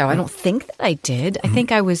think so. I don't think that I did. I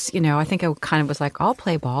think I was, I think I kind of was like, I'll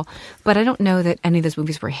play ball. But I don't know that any of those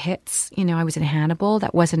movies were hits. You know, I was in Hannibal.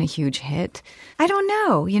 That wasn't a huge hit. I don't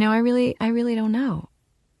know. You know, I really don't know.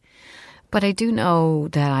 But I do know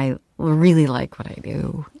that I really like what I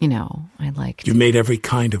do. You know, You've made every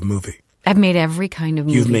kind of movie. I've made every kind of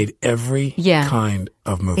movie. You've made every kind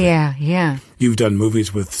of movie. Yeah. You've done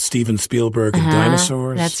movies with Steven Spielberg and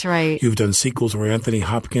dinosaurs. That's right. You've done sequels where Anthony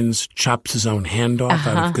Hopkins chops his own hand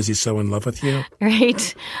off because he's so in love with you.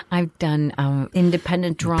 Right. I've done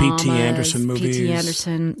independent dramas. P.T. Anderson movies. P.T.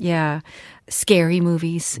 Anderson, yeah. Scary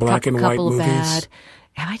movies. Black and white movies. Bad.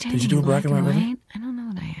 Have I done Did you do a black and white movie? I don't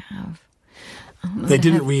know that I have. They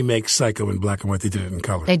didn't remake Psycho in black and white. They did it in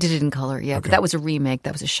color. They did it in color, yeah. Okay. But that was a remake.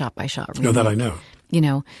 That was a shot-by-shot remake. No, that I know. You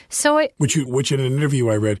know, so which in an interview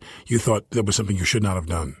I read, you thought that was something you should not have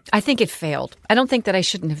done. I think it failed. I don't think that I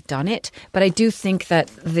shouldn't have done it, but I do think that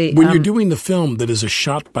when you're doing the film that is a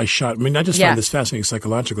shot by shot. I mean, I just find this fascinating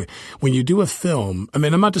psychologically. When you do a film, I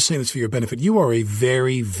mean, I'm not just saying this for your benefit. You are a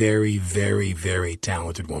very, very, very, very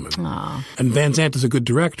talented woman. Aww. And Van Zandt is a good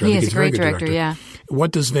director. He is a great director. Yeah.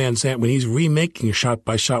 What does Van Zandt, when he's remaking shot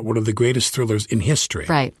by shot one of the greatest thrillers in history?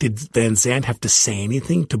 Right. Did Van Zandt have to say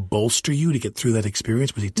anything to bolster you to get through that experience?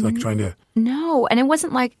 Was he trying to? No, and it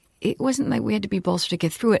wasn't like we had to be bolstered to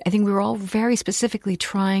get through it. I think we were all very specifically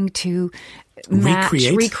trying to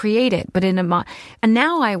recreate it. But and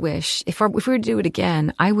now I wish if we were to do it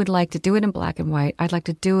again, I would like to do it in black and white. I'd like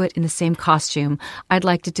to do it in the same costume. I'd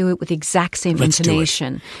like to do it with the exact same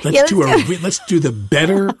intonation. Let's do the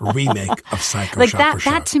better remake of Psycho. Like that.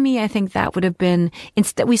 That to me, I think that would have been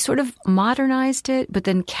instead. We sort of modernized it, but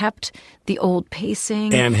then kept the old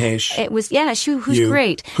pacing. Anne Heche. It was who's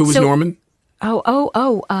great. Who was Norman?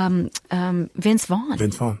 Vince Vaughn.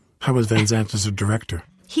 Vince Vaughn. How was Van Zandt as a director?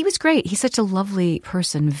 He was great. He's such a lovely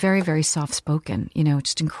person, very, very soft-spoken, you know,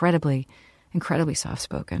 just incredibly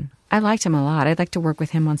soft-spoken. I liked him a lot. I'd like to work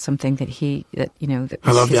with him on something that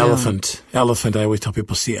I love the Elephant. Elephant, I always tell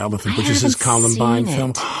people see Elephant, which is his Columbine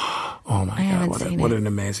film. Oh my God, what an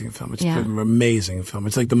amazing film. It's an amazing film.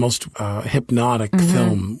 It's like the most hypnotic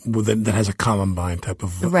film that has a Columbine type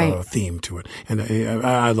of theme to it. And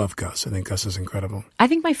I love Gus. I think Gus is incredible. I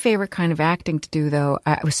think my favorite kind of acting to do, though,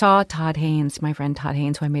 I saw Todd Haynes, my friend Todd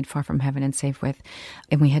Haynes, who I made Far From Heaven and Safe with,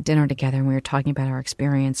 and we had dinner together and we were talking about our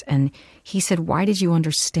experience. And he said, how did you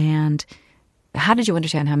understand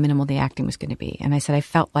how minimal the acting was going to be? And I said, I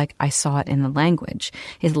felt like I saw it in the language.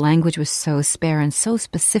 His language was so spare and so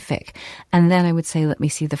specific. And then I would say, let me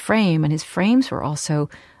see the frame. And his frames were also,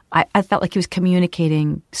 I felt like he was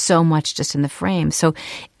communicating so much just in the frame. So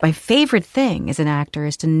my favorite thing as an actor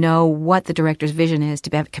is to know what the director's vision is,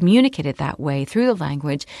 to have communicated that way through the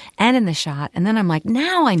language and in the shot. And then I'm like,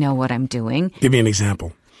 now I know what I'm doing. Give me an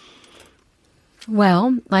example.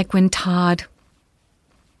 Well, like when Todd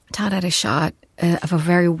had a shot of a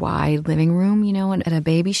very wide living room, you know, at a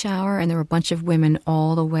baby shower, and there were a bunch of women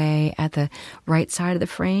all the way at the right side of the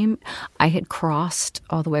frame. I had crossed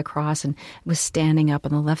all the way across and was standing up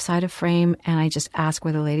on the left side of frame, and I just asked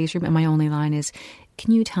where the ladies' room, and my only line is,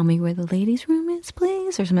 can you tell me where the ladies' room is,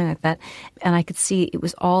 please? Or something like that. And I could see it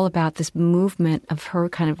was all about this movement of her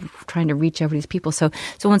kind of trying to reach over these people. So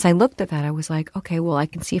once I looked at that, I was like, okay, well, I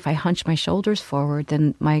can see if I hunch my shoulders forward,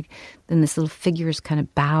 then this little figure is kind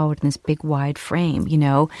of bowed in this big wide frame, you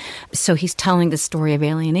know. So he's telling the story of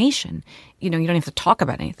alienation. You know, you don't have to talk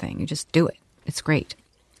about anything. You just do it. It's great.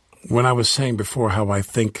 When I was saying before how I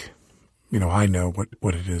think, you know, I know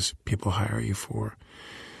what it is people hire you for,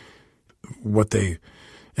 what they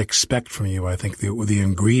expect from you, I think the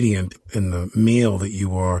ingredient in the meal that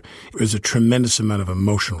you are is a tremendous amount of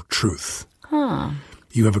emotional truth. Huh.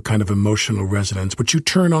 you have a kind of emotional resonance, which you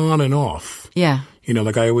turn on and off. Yeah. You know,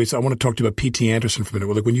 like I want to talk to you about P.T. Anderson for a minute.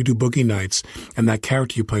 Well, like when you do Boogie Nights and that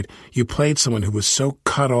character you played someone who was so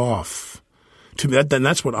cut off. To me, then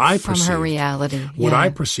that's what I perceived. From her reality. What I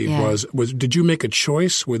perceived was, did you make a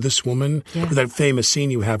choice with this woman? Yeah. With that famous scene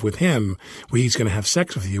you have with him where he's going to have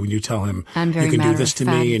sex with you and you tell him, I'm very you can do this to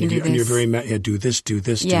me and you're very, do this, do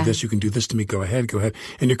this, you can do this to me, go ahead.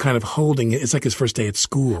 And you're kind of holding it. It's like his first day at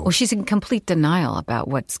school. Well, she's in complete denial about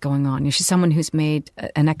what's going on. You know, she's someone who's made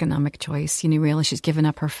an economic choice. You know, realize she's given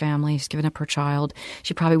up her family. She's given up her child.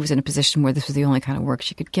 She probably was in a position where this was the only kind of work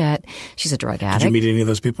she could get. She's a drug addict. Did you meet any of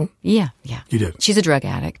those people? Yeah. You did? She's a drug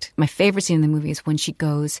addict. My favorite scene in the movie is when she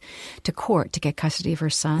goes to court to get custody of her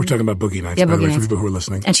son. We're talking about Boogie Nights, by the way, for people who are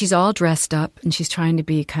listening. And she's all dressed up, and she's trying to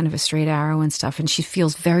be kind of a straight arrow and stuff, and she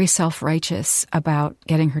feels very self-righteous about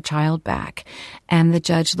getting her child back. And the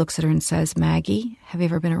judge looks at her and says, Maggie, have you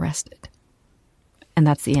ever been arrested? And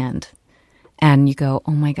that's the end. And you go,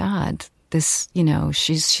 oh my God. This, you know,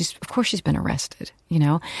 she's of course she's been arrested, you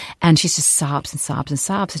know, and she just sobs and sobs and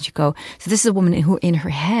sobs. And you go, so this is a woman who in her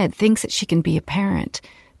head thinks that she can be a parent,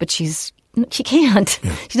 but she can't.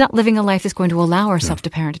 Yeah. She's not living a life that's going to allow herself to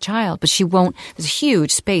parent a child, but she won't. There's a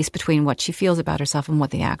huge space between what she feels about herself and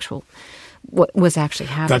what was actually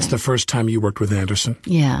happening. That's the first time you worked with Anderson?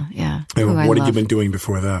 Yeah. And what had you been doing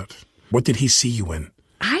before that? What did he see you in?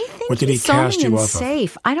 I think what did he saw cast me you in off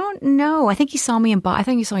Safe. I don't know. I think he saw me in I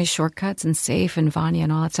think he saw me in Shortcuts and Safe and Vanya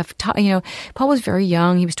and all that stuff. You know, Paul was very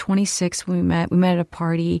young. He was 26 when we met. We met at a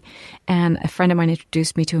party, and a friend of mine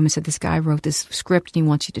introduced me to him and said, this guy wrote this script and he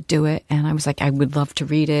wants you to do it. And I was like, I would love to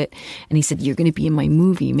read it. And he said, you're going to be in my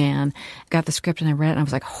movie, man. I got the script and I read it and I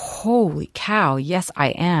was like, holy cow, yes, I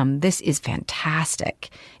am. This is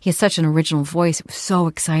fantastic. He has such an original voice. It was so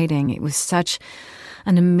exciting. It was such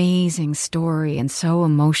an amazing story and so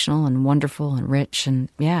emotional and wonderful and rich. And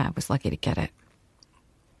yeah, I was lucky to get it.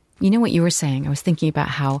 You know what you were saying? I was thinking about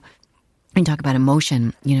how when you talk about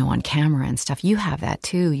emotion, you know, on camera and stuff, you have that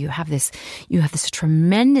too. You have this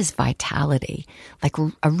tremendous vitality, like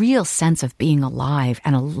a real sense of being alive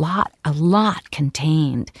and a lot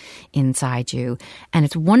contained inside you. And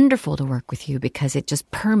it's wonderful to work with you because it just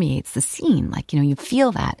permeates the scene. Like, you know, you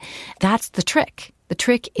feel that. That's the trick. The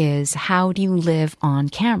trick is, how do you live on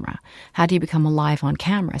camera? How do you become alive on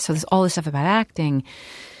camera? So there's all this stuff about acting.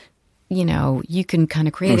 You know, you can kind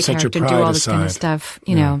of create a character and do all this kind of stuff,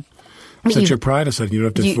 you know. Set your pride aside. You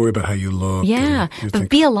don't have to worry about how you look. Yeah, but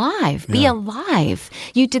be alive. Yeah. Be alive.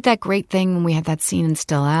 You did that great thing when we had that scene in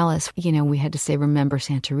Still Alice. You know, we had to say, remember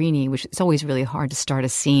Santorini, which it's always really hard to start a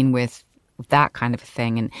scene with that kind of a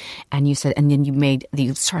thing. And you said, and then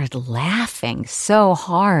you started laughing so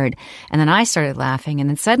hard. And then I started laughing. And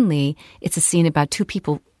then suddenly it's a scene about two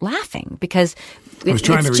people laughing because I was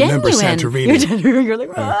trying to remember Santorini. You're like,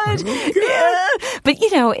 what? Yeah. But,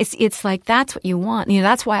 you know, it's like, that's what you want. You know,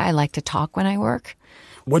 that's why I like to talk when I work.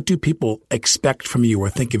 What do people expect from you or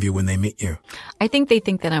think of you when they meet you? I think they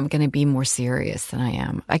think that I'm going to be more serious than I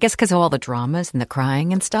am. I guess because of all the dramas and the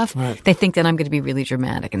crying and stuff. Right. They think that I'm going to be really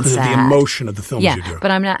dramatic and sad. Because of the emotion of the films you do.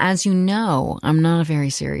 But I'm not, as you know, I'm not a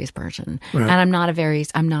very serious person. Right. And I'm not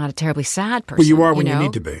a terribly sad person. Well, you are when you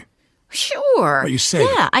need to be. Sure. But you say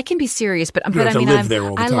I can be serious, but I mean,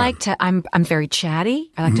 I'm very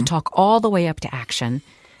chatty. I like to talk all the way up to action.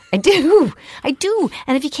 I do.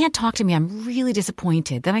 And if you can't talk to me, I'm really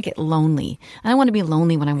disappointed. Then I get lonely. I don't want to be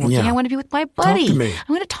lonely when I'm working. I want to be with my buddy. Talk to me.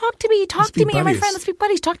 I want to talk to me. Talk to me. You're my friend. Let's be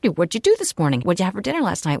buddies. Talk to me. What'd you do this morning? What'd you have for dinner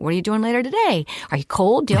last night? What are you doing later today? Are you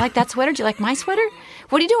cold? Do you like that sweater? Do you like my sweater?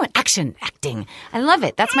 What are you doing? Acting. I love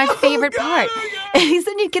it. That's my favorite part. And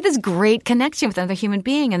then you get this great connection with another human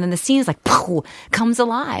being, and then the scene is like, poof, comes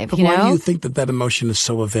alive. But why do you think that emotion is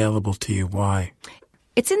so available to you? Why?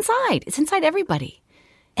 It's inside. It's inside everybody.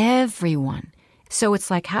 Everyone. So it's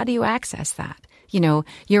like, how do you access that? You know,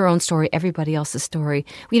 your own story, everybody else's story.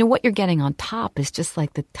 You know, what you're getting on top is just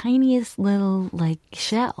like the tiniest little like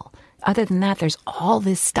shell. Other than that, there's all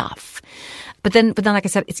this stuff. But then, like I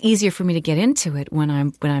said, it's easier for me to get into it when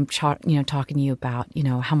I'm talking to you about, you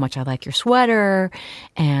know, how much I like your sweater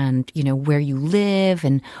and, you know, where you live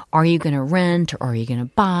and are you going to rent or are you going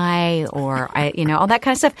to buy or, all that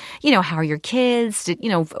kind of stuff. You know, how are your kids?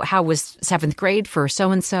 How was 7th grade for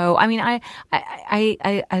so-and-so? I mean,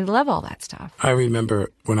 I love all that stuff. I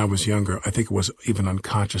remember when I was younger, I think it was even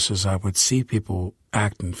unconscious as I would see people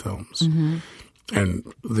act in films. Mm-hmm.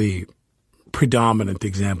 And the predominant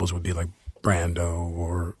examples would be like Brando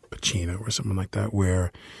or Pacino or someone like that,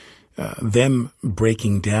 where them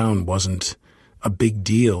breaking down wasn't a big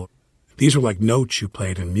deal. These were like notes you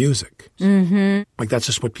played in music. Mm-hmm. Like that's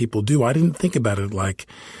just what people do. I didn't think about it like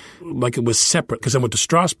like it was separate, because I went to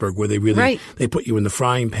Strasberg where they really, they put you in the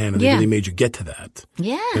frying pan and they really made you get to that.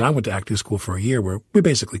 Yeah. And I went to acting school for a year where we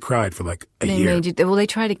basically cried for like a year. They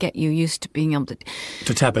try to get you used to being able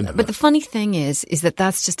to tap into But the funny thing is that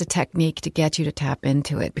that's just a technique to get you to tap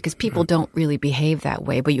into it, because people don't really behave that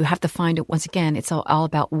way. But you have to find it, once again, it's all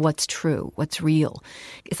about what's true, what's real.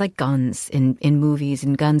 It's like guns in movies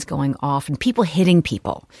and guns going off and people hitting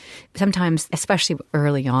people. Sometimes, especially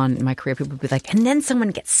early on in my career, people would be like, and then someone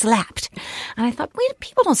gets slapped. And I thought, wait,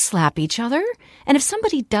 people don't slap each other. And if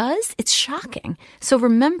somebody does, it's shocking. So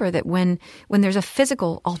remember that when there's a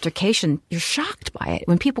physical altercation, you're shocked by it.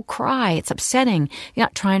 When people cry, it's upsetting. You're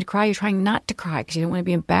not trying to cry, you're trying not to cry because you don't want to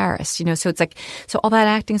be embarrassed. So it's like, so all that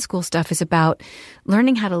acting school stuff is about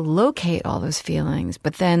learning how to locate all those feelings.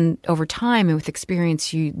 But then over time and with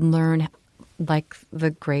experience, you learn, like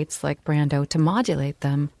the greats like Brando, to modulate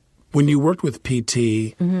them. When you worked with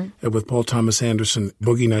P.T., with Paul Thomas Anderson,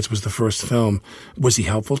 Boogie Nights was the first film. Was he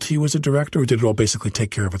helpful to you as a director, or did it all basically take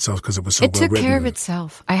care of itself because it was so well written? It took care of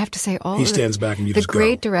itself. I have to say, he stands back and you just go. The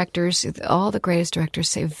great directors, all the greatest directors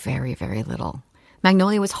say very, very little.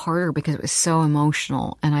 Magnolia was harder because it was so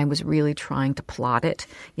emotional, and I was really trying to plot it,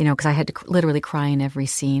 because I had to literally cry in every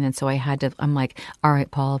scene, and so I'm like, all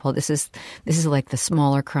right, Paul, this is like the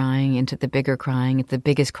smaller crying into the bigger crying, into the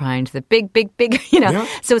biggest crying, to the big, Yeah.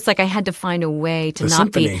 So it's like I had to find a way to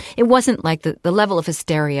not be. It wasn't like the level of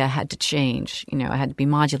hysteria had to change, I had to be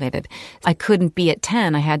modulated. I couldn't be at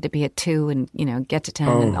 10, I had to be at 2 and, get to 10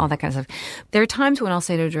 and all that kind of stuff. There are times when I'll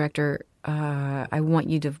say to a director, I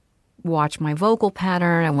want you to watch my vocal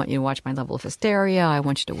pattern. I want you to watch my level of hysteria. I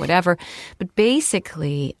want you to whatever. But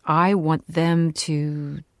basically, I want them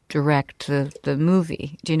to direct the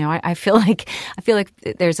movie. Do you know? I feel like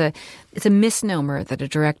it's a misnomer that a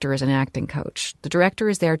director is an acting coach. The director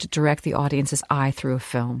is there to direct the audience's eye through a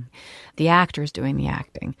film. The actor is doing the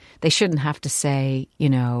acting. They shouldn't have to say,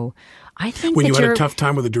 I think when you had a tough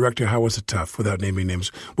time with a director, how was it tough? Without naming names,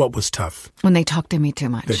 what was tough? When they talked to me too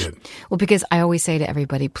much. They did. Well, because I always say to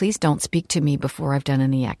everybody, please don't speak to me before I've done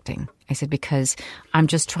any acting. I said, because I'm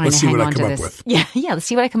just trying to hang on to this. Yeah, let's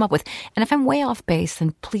see what I come up with. And if I'm way off base,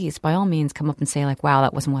 then please, by all means, come up and say like, wow,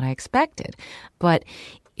 that wasn't what I expected. But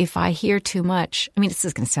if I hear too much, this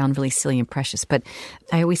is going to sound really silly and precious, but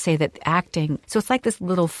I always say that acting, so it's like this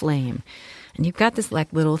little flame. And you've got this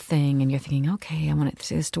like little thing and you're thinking, okay, I want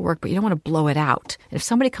this to work, but you don't want to blow it out. And if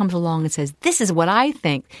somebody comes along and says, this is what I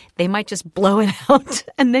think, they might just blow it out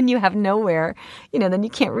and then you have nowhere, then you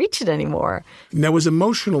can't reach it anymore. Now, as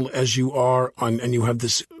emotional as you are and you have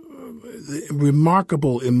this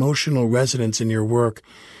remarkable emotional resonance in your work,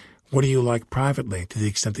 what do you like privately, to the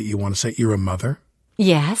extent that you want to say you're a mother?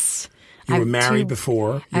 Yes. You were married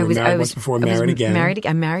before. You were married once before, married again.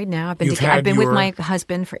 I'm married now. I've been with my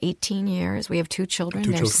husband for 18 years. We have 2 children.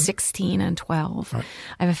 They're 16 and 12. Right.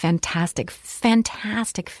 I have a fantastic,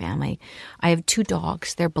 fantastic family. I have 2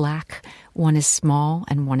 dogs. They're black. One is small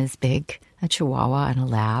and one is big, a Chihuahua and a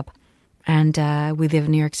Lab. And we live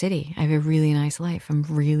in New York City. I have a really nice life. I'm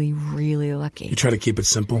really, really lucky. You try to keep it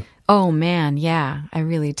simple? Oh, man, yeah, I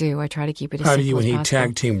really do. I try to keep it as simple as possible. How do you and he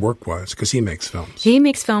tag team work-wise? Because he makes films. He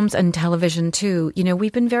makes films and television, too.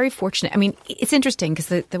 We've been very fortunate. It's interesting because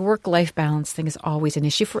the work-life balance thing is always an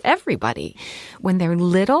issue for everybody. When they're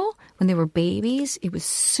little, when they were babies, it was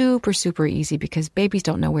super, super easy because babies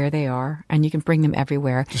don't know where they are and you can bring them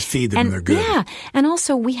everywhere. Just feed them and they're good. Yeah, and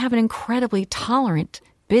also we have an incredibly tolerant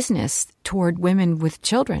business toward women with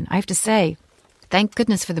children. I have to say, thank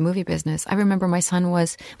goodness for the movie business. I remember my son when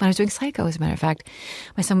I was doing Psycho, as a matter of fact,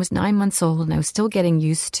 my son was 9 months old and I was still getting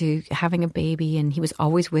used to having a baby and he was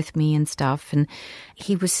always with me and stuff. And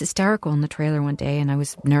he was hysterical in the trailer one day and I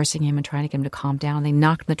was nursing him and trying to get him to calm down. They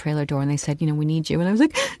knocked on the trailer door and they said, we need you. And I was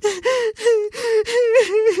like, I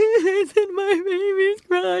said, my baby's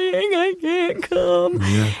crying. I can't come.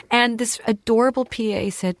 Yeah. And this adorable PA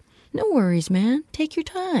said, no worries, man. Take your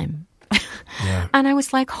time. Yeah. And I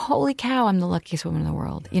was like, holy cow, I'm the luckiest woman in the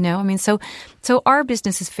world. So our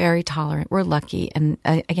business is very tolerant. We're lucky. And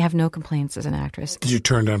I have no complaints as an actress. Did you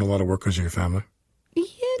turn down a lot of work because of your family? Yeah,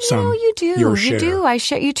 you do. You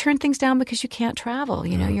do. You turn things down because you can't travel.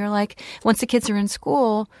 You're like, once the kids are in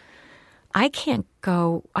school, I can't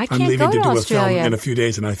go. I'm leaving to do Australia. A film in a few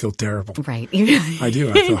days, and I feel terrible. Right, I do.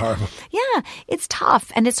 I feel horrible. Yeah, it's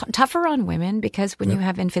tough, and it's tougher on women because when you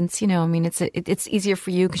have infants, it's easier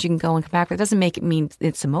for you because you can go and come back. But it doesn't make it mean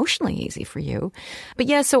it's emotionally easy for you. But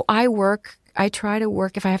yeah, so I work I try to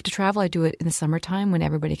work. If I have to travel, I do it in the summertime when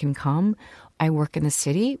everybody can come. I work in the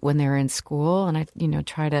city when they're in school, and I,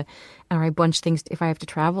 try to, or I bunch things. If I have to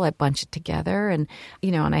travel, I bunch it together, and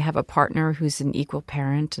and I have a partner who's an equal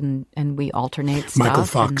parent, and we alternate stuff. Michael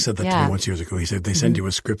Fox said that to me once years ago. He said they send you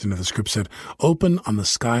a script, and if the script said "open on the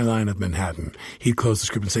skyline of Manhattan," he'd close the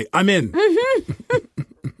script and say, "I'm in."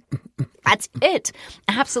 That's it.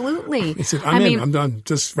 Absolutely. He said, I'm in. I'm done.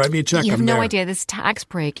 Just write me a check. You have I'm no there. idea. This tax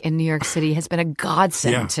break in New York City has been a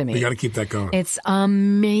godsend to me. We got to keep that going. It's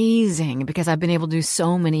amazing because I've been able to do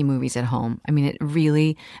so many movies at home. I mean, it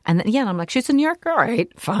really, and then, I'm like, shoots in New York? All right,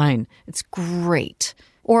 fine. It's great.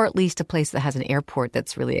 Or at least a place that has an airport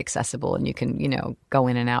that's really accessible and you can, go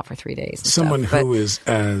in and out for 3 days. Someone who is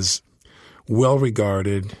as well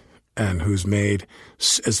regarded and who's made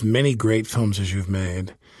as many great films as you've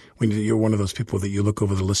made. When you're one of those people that you look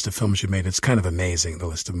over the list of films you've made, it's kind of amazing, the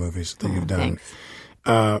list of movies that you've done.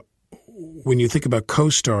 When you think about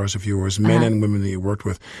co-stars of yours, men and women that you worked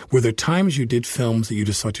with, were there times you did films that you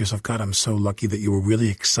just thought to yourself, God, I'm so lucky that you were really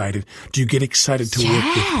excited? Do you get excited to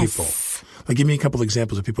work with people? Like, give me a couple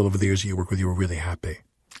examples of people over the years that you worked with you were really happy.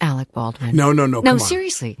 Alec Baldwin. No. No,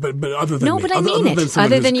 seriously. But other than me. But I mean it.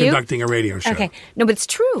 Other than you conducting a radio show. Okay. No, but it's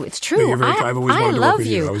true. It's true. No, I've always wanted to work with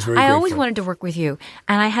you. I was very grateful. I always wanted to work with you,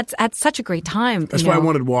 and I had such a great time. That's why I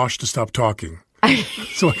wanted Wash to stop talking,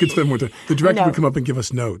 so I could spend more time. The director would come up and give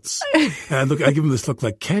us notes, and I give him this look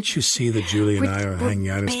like, "Can't you see that Julie and I are hanging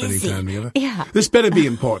out and spending time together? Yeah, this better be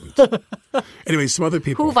important." Anyway, some other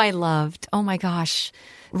people who I loved. Oh my gosh,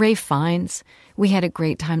 Ray Fiennes. We had a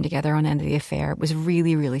great time together on End of the Affair. It was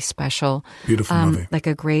really, really special. Beautiful movie. Like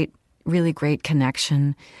a really great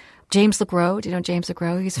connection. James LeGros. Do you know James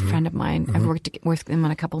LeGros? He's a friend of mine. I've worked with him on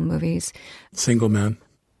a couple of movies. Single Man.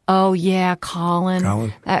 Oh, yeah,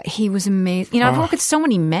 Colin. He was amazing. I've worked with so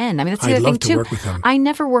many men. I mean, that's the other thing, too. I'd love to work with him. I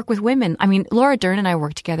never work with women. I mean, Laura Dern and I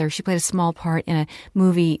worked together. She played a small part in a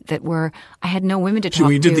movie where I had no women to talk to.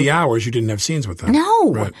 When you did The Hours, you didn't have scenes with them.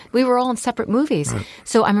 No. Right. We were all in separate movies. Right.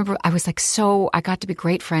 So I remember I was I got to be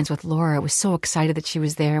great friends with Laura. I was so excited that she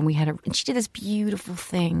was there, and she did this beautiful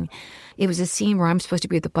thing. It was a scene where I'm supposed to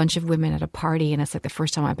be with a bunch of women at a party, and it's like the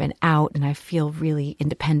first time I've been out, and I feel really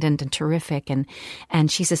independent and terrific.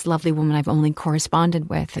 And she's this lovely woman I've only corresponded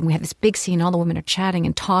with, and we have this big scene. All the women are chatting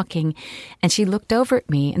and talking, and she looked over at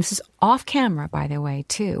me, and this is off camera, by the way,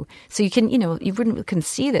 too. So you couldn't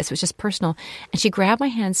see this. It was just personal. And she grabbed my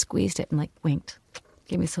hand, squeezed it, and winked.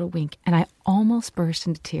 Gave me this little wink, and I almost burst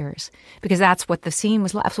into tears because that's what the scene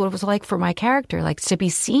was like. That's what it was like for my character, like to be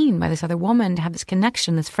seen by this other woman, to have this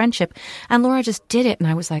connection, this friendship. And Laura just did it, and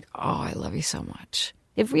I was like, "Oh, I love you so much."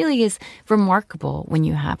 It really is remarkable when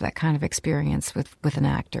you have that kind of experience with an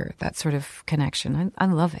actor, that sort of connection. I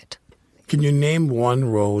love it. Can you name one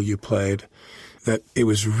role you played that it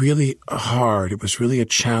was really hard, it was really a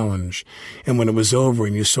challenge, and when it was over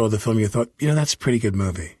and you saw the film, you thought, that's a pretty good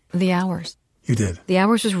movie? The Hours. You did. The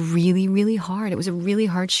Hours was really, really hard. It was a really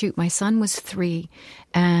hard shoot. My son was 3,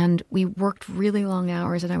 and we worked really long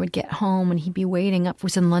hours, and I would get home, and he'd be waiting up. I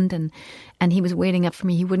was in London, and he was waiting up for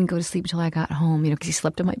me. He wouldn't go to sleep until I got home, because he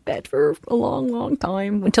slept in my bed for a long, long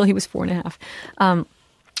time, until he was 4.5.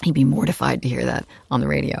 He'd be mortified to hear that on the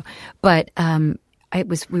radio. But we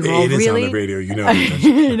were all really... It is on the radio,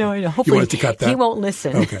 I know. Hopefully, you wanted to cut that? He won't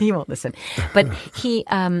listen. Okay. He won't listen. But he...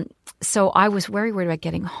 So I was very worried about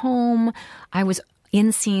getting home. I was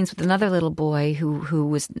in scenes with another little boy who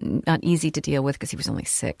was not easy to deal with because he was only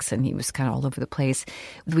 6 and he was kind of all over the place.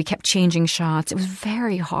 We kept changing shots. It was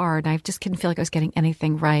very hard. I just couldn't feel like I was getting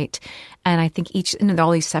anything right. And I think all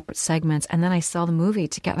these separate segments. And then I saw the movie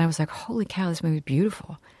together, and I was like, holy cow, this movie is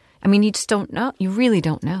beautiful. I mean, you just don't know. You really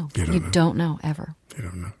don't know. You don't know ever. You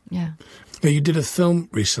don't know. Yeah. Now, you did a film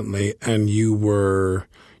recently, and you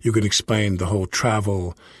could explain the whole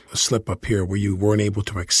travel slip up here where you weren't able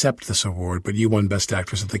to accept this award, but you won Best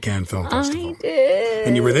Actress at the Cannes Film Festival. I did.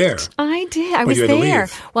 And you were there. I did. I was there.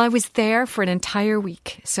 Well, I was there for an entire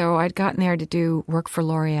week. So I'd gotten there to do work for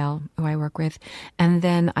L'Oreal, who I work with. And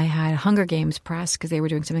then I had Hunger Games press because they were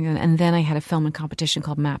doing something. And then I had a film and competition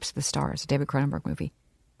called Maps of the Stars, a David Cronenberg movie.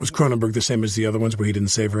 Was Cronenberg the same as the other ones where he didn't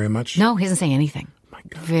say very much? No, he doesn't say anything. My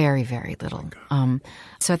God. Very, very little.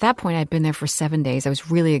 So at that point, I'd been there for 7 days. I was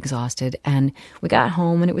really exhausted. And we got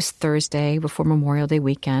home, and it was Thursday before Memorial Day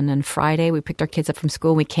weekend. And Friday, we picked our kids up from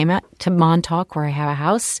school. We came out to Montauk, where I have a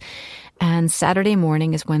house. And Saturday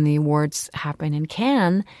morning is when the awards happen in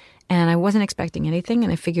Cannes. And I wasn't expecting anything.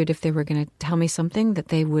 And I figured if they were going to tell me something, that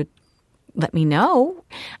they would let me know.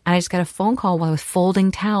 And I just got a phone call while I was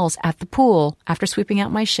folding towels at the pool after sweeping out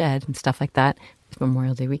my shed and stuff like that.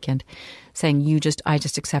 Memorial Day weekend, saying, I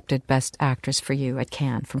just accepted Best Actress for you at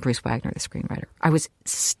Cannes from Bruce Wagner, the screenwriter. I was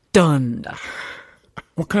stunned.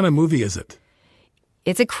 What kind of movie is it?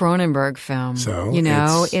 It's a Cronenberg film. So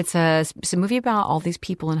it's a movie about all these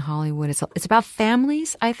people in Hollywood. It's about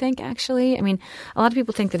families, I think, actually. I mean, a lot of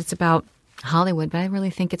people think that it's about Hollywood, but I really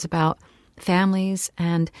think it's about families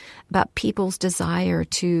and about people's desire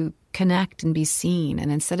to connect and be seen.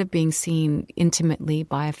 And instead of being seen intimately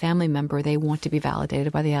by a family member, they want to be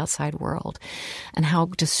validated by the outside world, and how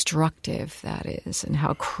destructive that is and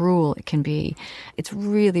how cruel it can be. It's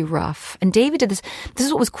really rough. And David did this. This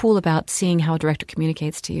is what was cool about seeing how a director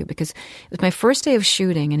communicates to you, because it was my first day of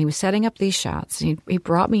shooting and he was setting up these shots. And he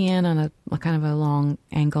brought me in on a kind of a long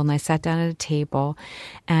angle, and I sat down at a table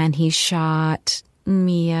and he shot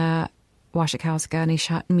Mia Wasikowska and he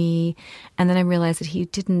shot me, and then I realized that he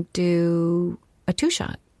didn't do a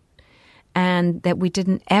 2-shot, and that we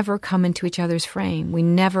didn't ever come into each other's frame. We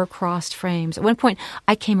never crossed frames. At one point,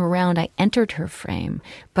 I came around, I entered her frame,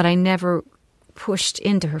 but I never pushed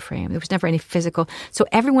into her frame. There was never any physical. So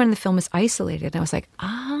everyone in the film is isolated. And I was like,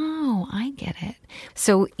 oh, I get it.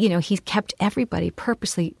 So, he kept everybody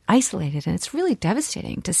purposely isolated. And it's really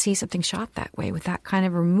devastating to see something shot that way with that kind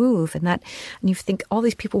of remove. And you think all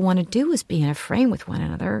these people want to do is be in a frame with one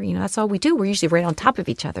another. That's all we do. We're usually right on top of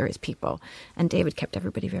each other as people. And David kept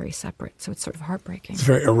everybody very separate. So it's sort of heartbreaking. It's a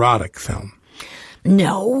very erotic film.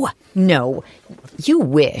 No. You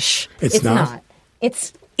wish. It's not?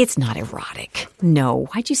 It's not erotic. No.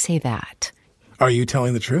 Why'd you say that? Are you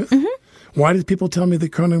telling the truth? Mm-hmm. Why did people tell me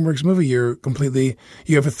that Cronenberg's movie, you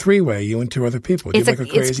have a 3-way, you and 2 other people? Do you have like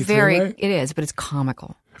a crazy 3-way? It is, but it's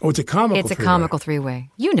comical. Oh, it's a comical 3-way. It's a comical 3-way.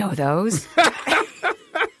 You know those. a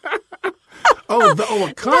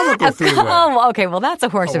comical 3-way. Oh, okay. Well, that's a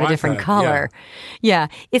horse of a different color. Yeah.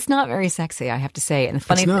 It's not very sexy, I have to say. And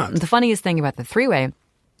the funniest thing about the 3-way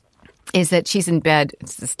is that she's in bed.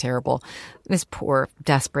 It's just terrible. This poor,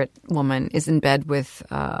 desperate woman is in bed with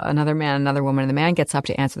another man, another woman, and the man gets up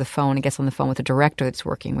to answer the phone and gets on the phone with the director that's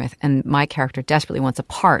working with. And my character desperately wants a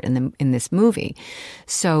part in this movie.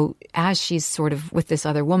 So as she's sort of with this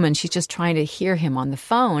other woman, she's just trying to hear him on the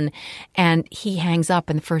phone. And he hangs up,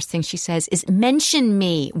 and the first thing she says is, "Mention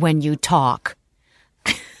me when you talk."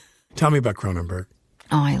 Tell me about Cronenberg.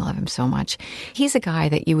 Oh, I love him so much. He's a guy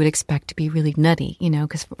that you would expect to be really nutty,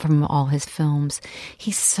 because from all his films,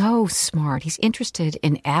 he's so smart. He's interested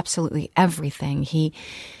in absolutely everything. He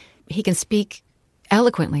can speak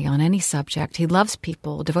eloquently on any subject. He loves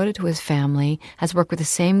people, devoted to his family, has worked with the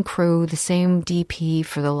same crew, the same DP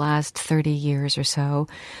for the last 30 years or so,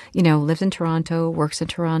 lives in Toronto, works in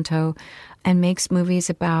Toronto, and makes movies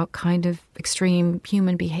about kind of extreme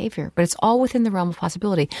human behavior. But it's all within the realm of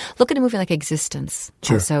possibility. Look at a movie like Existence,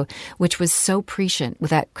 also, which was so prescient with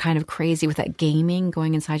that kind of crazy, with that gaming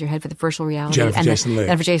going inside your head for the virtual reality. Jennifer Jason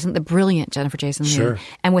Leigh. The brilliant Jennifer Jason Leigh.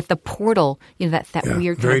 And with the portal, that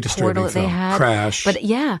weird kind of portal that they had. Crash. But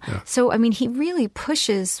yeah. So, I mean, he really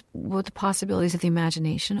pushes what the possibilities of the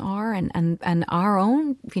imagination are and our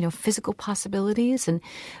own, physical possibilities. And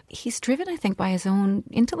he's driven, I think, by his own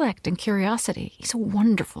intellect and curiosity. He's a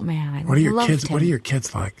wonderful man. What are your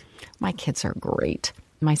kids like? My kids are great.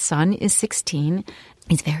 My son is 16.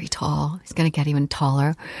 He's very tall. He's going to get even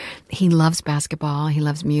taller. He loves basketball. He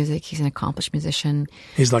loves music. He's an accomplished musician.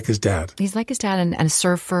 He's like his dad. He's like his dad, and a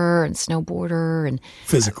surfer and snowboarder. And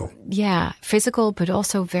physical. Physical, but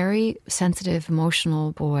also very sensitive,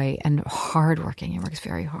 emotional boy, and hardworking. He works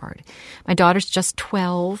very hard. My daughter's just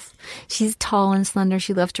 12. She's tall and slender.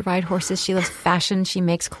 She loves to ride horses. She loves fashion. She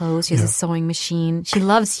makes clothes. She has a sewing machine. She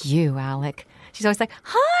loves you, Alec. She's always like,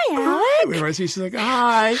 "Hi, Alec." Whenever I see, she's like,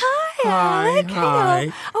 "Hi, Alec. Hi."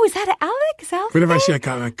 Oh, is that Alec? Is Alec? Whenever I see that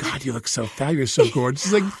guy, I'm like, "God, you look so fat. You're so gorgeous."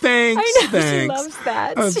 She's like, "Thanks, I know, thanks." She loves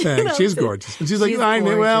that. Oh, thanks. She's gorgeous. And she's like, "I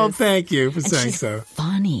know. Well, thank you for saying so."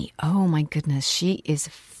 Funny. Oh my goodness, she is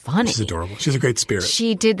funny. She's adorable. She's a great spirit.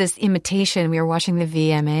 She did this imitation. We were watching the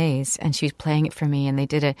VMAs, and she was playing it for me. And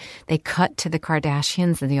they cut to the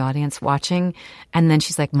Kardashians in the audience watching, and then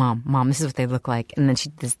she's like, "Mom, this is what they look like." And then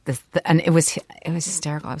and it was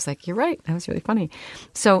hysterical. I was like, "You're right. That was really funny."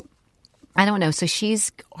 So I don't know. So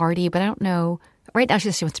she's arty, but I don't know. Right now, she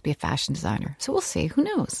says she wants to be a fashion designer. So we'll see. Who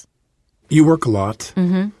knows? You work a lot,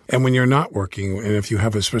 mm-hmm. and when you're not working, and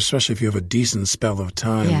especially if you have a decent spell of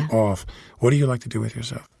time off, what do you like to do with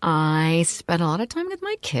yourself? I spend a lot of time with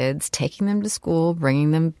my kids, taking them to school,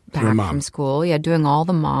 bringing them back from school. Yeah, doing all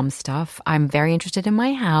the mom stuff. I'm very interested in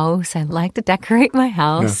my house. I like to decorate my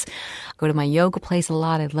house. Yeah. Go to my yoga place a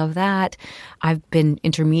lot. I love that. I've been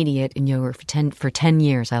intermediate in yoga for 10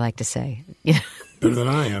 years, I like to say. Better than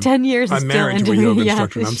I am. 10 years. I'm married to a yoga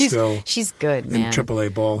instructor, and I'm still she's good, man. in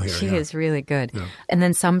AAA ball here. She is really good. Yeah. And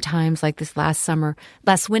then sometimes, like this last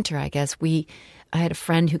winter, I guess, I had a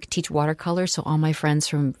friend who could teach watercolor, so all my friends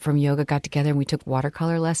from yoga got together and we took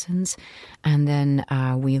watercolor lessons. And then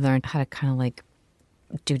we learned how to kind of like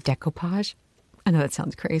do decoupage. I know that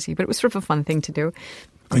sounds crazy, but it was sort of a fun thing to do.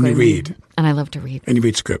 And you read. And I love to read. And you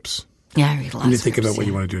read scripts. Yeah, I read a lot and you of think scripts, about what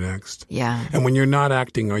you want to do next. Yeah. And when you're not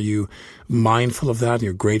acting, are you mindful of that and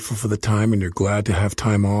you're grateful for the time and you're glad to have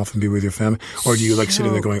time off and be with your family? Or do you like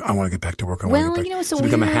sitting there going, I want to get back to work, it's a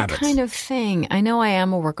weird kind of thing. I know I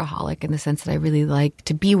am a workaholic in the sense that I really like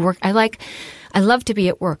to be I love to be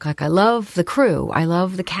at work. Like, I love the crew. I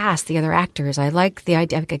love the cast, the other actors. I like the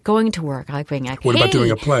idea of going to work. I like being like, what about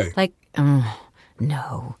doing a play? Like,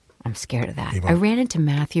 no, I'm scared of that. I ran into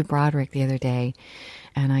Matthew Broderick the other day.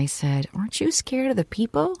 And I said, aren't you scared of the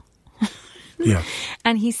people? Yeah.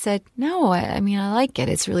 And he said, no, I mean, I like it.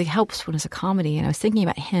 It really helps when it's a comedy. And I was thinking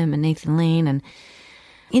about him and Nathan Lane. And,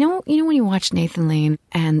 you know when you watch Nathan Lane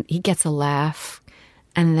and he gets a laugh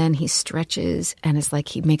and then he stretches and it's like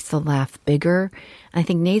he makes the laugh bigger. And I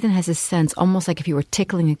think Nathan has a sense, almost like if you were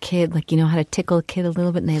tickling a kid, like you know how to tickle a kid a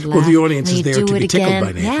little bit and they laugh. Well, the audience is there to be tickled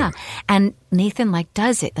by Nathan. Yeah. And Nathan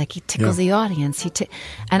does it. Like he tickles the audience.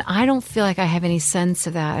 And I don't feel like I have any sense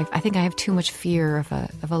of that. I think I have too much fear of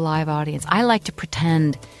a live audience. I like to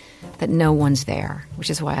pretend that no one's there, which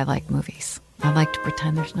is why I like movies. I like to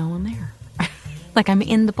pretend there's no one there. Like I'm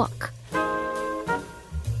in the book.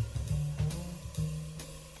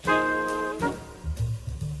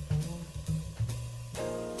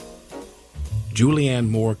 Julianne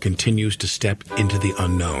Moore continues to step into the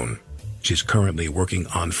unknown. She's currently working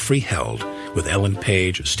on Freeheld with Ellen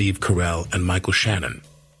Page, Steve Carell, and Michael Shannon.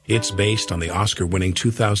 It's based on the Oscar-winning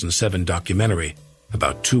 2007 documentary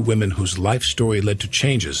about two women whose life story led to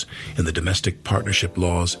changes in the domestic partnership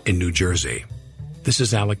laws in New Jersey. This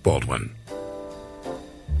is Alec Baldwin.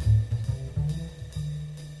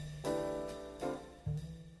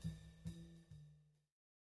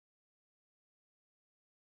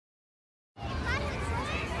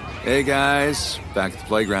 Hey guys, back at the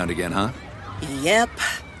playground again, huh? Yep.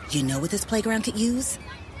 You know what this playground could use?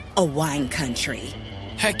 A wine country.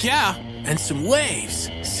 Heck yeah, and some waves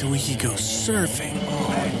so we could go surfing.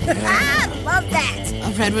 Oh, yeah. I love that.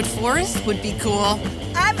 A redwood forest would be cool.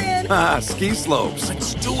 I'm in. Ski slopes.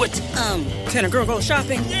 Let's do it. Can a girl go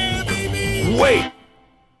shopping? Yeah, baby. Wait!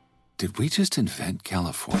 Did we just invent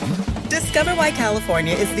California? Discover why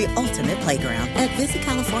California is the ultimate playground at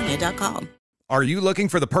visitcalifornia.com. Are you looking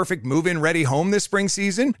for the perfect move-in ready home this spring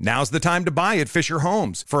season? Now's the time to buy at Fisher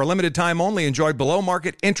Homes. For a limited time only, enjoy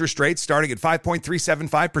below-market interest rates starting at 5.375%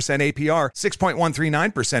 APR,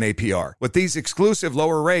 6.139% APR. With these exclusive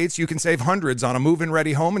lower rates, you can save hundreds on a move-in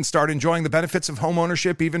ready home and start enjoying the benefits of home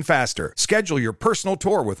ownership even faster. Schedule your personal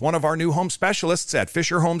tour with one of our new home specialists at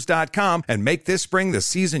FisherHomes.com and make this spring the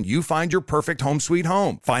season you find your perfect home sweet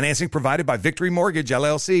home. Financing provided by Victory Mortgage,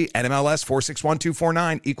 LLC, NMLS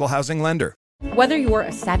 461249, Equal Housing Lender. Whether you're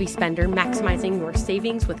a savvy spender maximizing your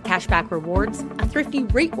savings with cashback rewards, a thrifty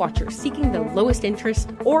rate watcher seeking the lowest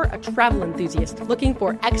interest, or a travel enthusiast looking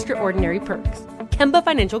for extraordinary perks, Kemba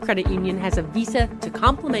Financial Credit Union has a visa to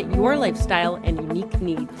complement your lifestyle and unique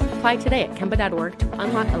needs. Apply today at Kemba.org to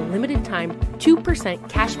unlock a limited time 2%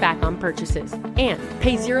 cash back on purchases and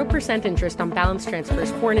pay 0% interest on balance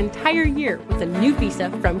transfers for an entire year with a new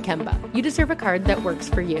visa from Kemba. You deserve a card that works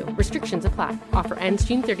for you. Restrictions apply. Offer ends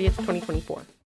June 30th, 2024.